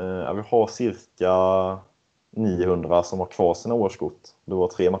 Ja, vi har cirka 900 som har kvar sina årskort. Det var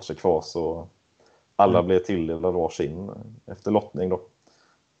 3 matcher kvar, så alla blev tilldelade varsin efter lottning då.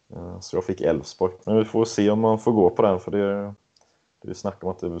 Så jag fick Elfsborg. Men vi får se om man får gå på den, för det snackar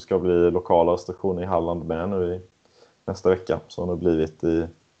om att det ska bli lokala restriktioner i Halland med nu i nästa vecka. Så har det blivit i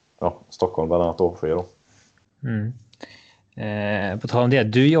Stockholm bland annat då för er då. På tal om det,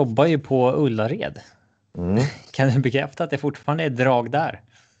 du jobbar ju på Ullared. Kan du bekräfta att det fortfarande är drag där?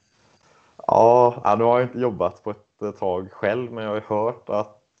 Ja, nu har jag inte jobbat på ett tag själv, men jag har hört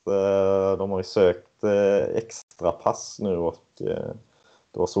att de har ju sökt extra pass nu, och det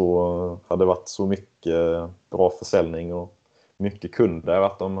hade varit så mycket bra försäljning och mycket kunder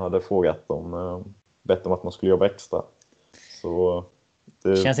att de hade frågat bett om att man skulle jobba extra. Så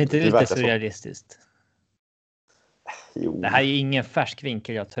det känns inte lite surrealistiskt. Jo. Det här är ju ingen färsk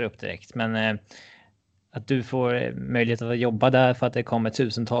vinkel jag tar upp direkt, men att du får möjlighet att jobba där för att det kommer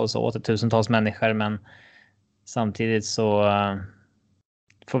tusentals människor, men samtidigt så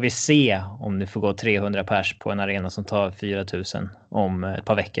får vi se om det får gå 300 pers på en arena som tar 4000 om ett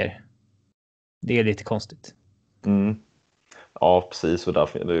par veckor. Det är lite konstigt. Ja, precis. Och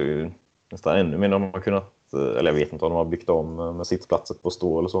därför är det ju nästan ännu mer om de har kunnat, eller jag vet inte om de har byggt om med sittplatser på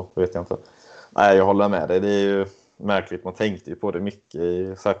stå eller så, det vet jag inte. Nej, jag håller med dig. Det är ju märkligt. Man tänkte ju på det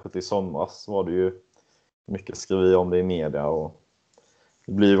mycket, särskilt i somras var det ju mycket skriverier om det i media, och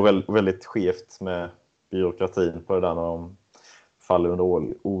det blir ju väldigt skevt med byråkratin på det där när de faller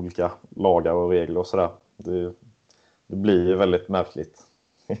under olika lagar och regler och sådär. Det blir ju väldigt märkligt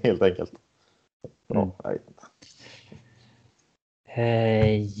helt enkelt. Ja, jag vet inte.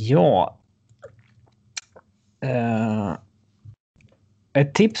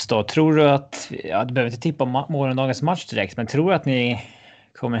 Ett tips då. Tror du att, du behöver inte tippa morgondagens match direkt, men tror du att ni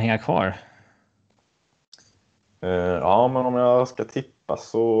kommer hänga kvar? Ja, men om jag ska tippa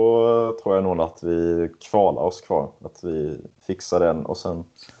så tror jag nog att vi kvalar oss kvar. Att vi fixar den och sen...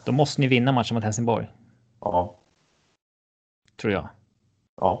 Då måste ni vinna matchen mot Helsingborg. Ja. Tror jag.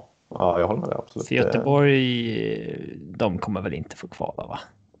 Ja, jag håller med det, absolut. För Göteborg, de kommer väl inte få kvala, va?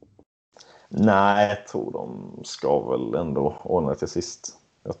 Nej, jag tror de ska väl ändå ordna till sist.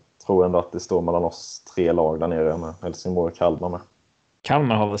 Jag tror ändå att det står mellan oss 3 lag där nere med Helsingborg och Kalmar med.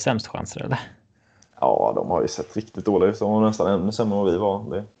 Kalmar har väl sämst chanser, eller? Ja, de har ju sett riktigt dåliga ut. De var nästan ännu sämre än vad vi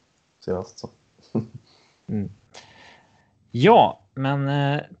var det senast. Så. Ja, men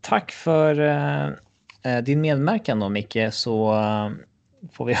tack för din medverkan då, Micke. Så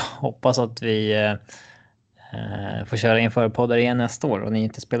får vi hoppas att vi får köra inför poddar igen nästa år och ni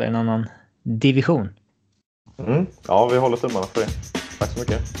inte spelar i en annan division. Ja, vi håller tummarna för det. Tack så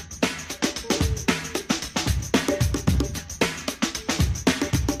mycket.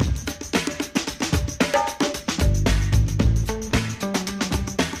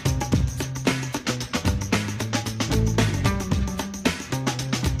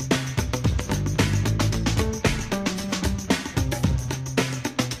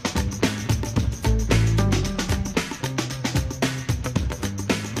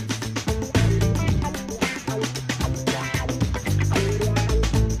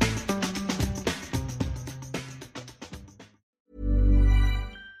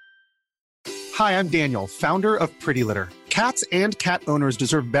 Hi, I'm Daniel, founder of Pretty Litter. Cats and cat owners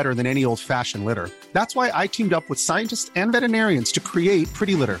deserve better than any old-fashioned litter. That's why I teamed up with scientists and veterinarians to create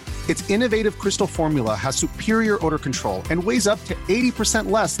Pretty Litter. Its innovative crystal formula has superior odor control and weighs up to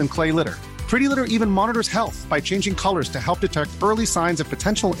 80% less than clay litter. Pretty Litter even monitors health by changing colors to help detect early signs of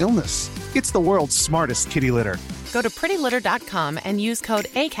potential illness. It's the world's smartest kitty litter. Go to prettylitter.com and use code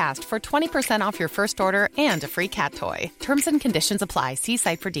ACAST for 20% off your first order and a free cat toy. Terms and conditions apply. See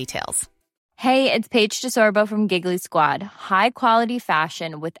site for details. Hey, it's Paige DeSorbo from Giggly Squad. High quality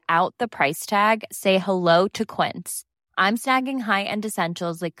fashion without the price tag. Say hello to Quince. I'm snagging high-end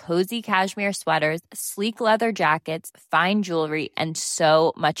essentials like cozy cashmere sweaters, sleek leather jackets, fine jewelry, and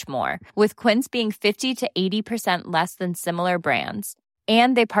so much more. With Quince being 50 to 80% less than similar brands.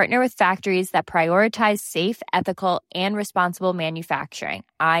 And they partner with factories that prioritize safe, ethical, and responsible manufacturing.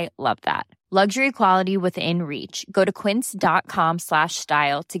 I love that. Luxury quality within reach. Go to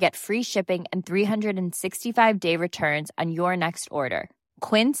quince.com/style to get free shipping and 365-day returns on your next order.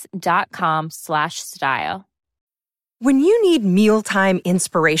 Quince.com/style. When you need mealtime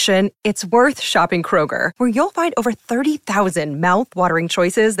inspiration, it's worth shopping Kroger, where you'll find over 30,000 mouth-watering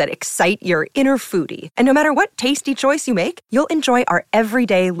choices that excite your inner foodie. And no matter what tasty choice you make, you'll enjoy our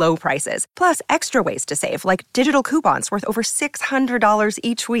everyday low prices, plus extra ways to save, like digital coupons worth over $600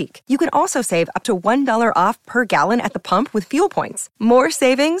 each week. You can also save up to $1 off per gallon at the pump with fuel points. More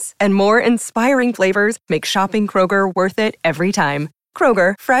savings and more inspiring flavors make shopping Kroger worth it every time.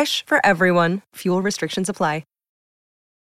 Kroger, fresh for everyone. Fuel restrictions apply.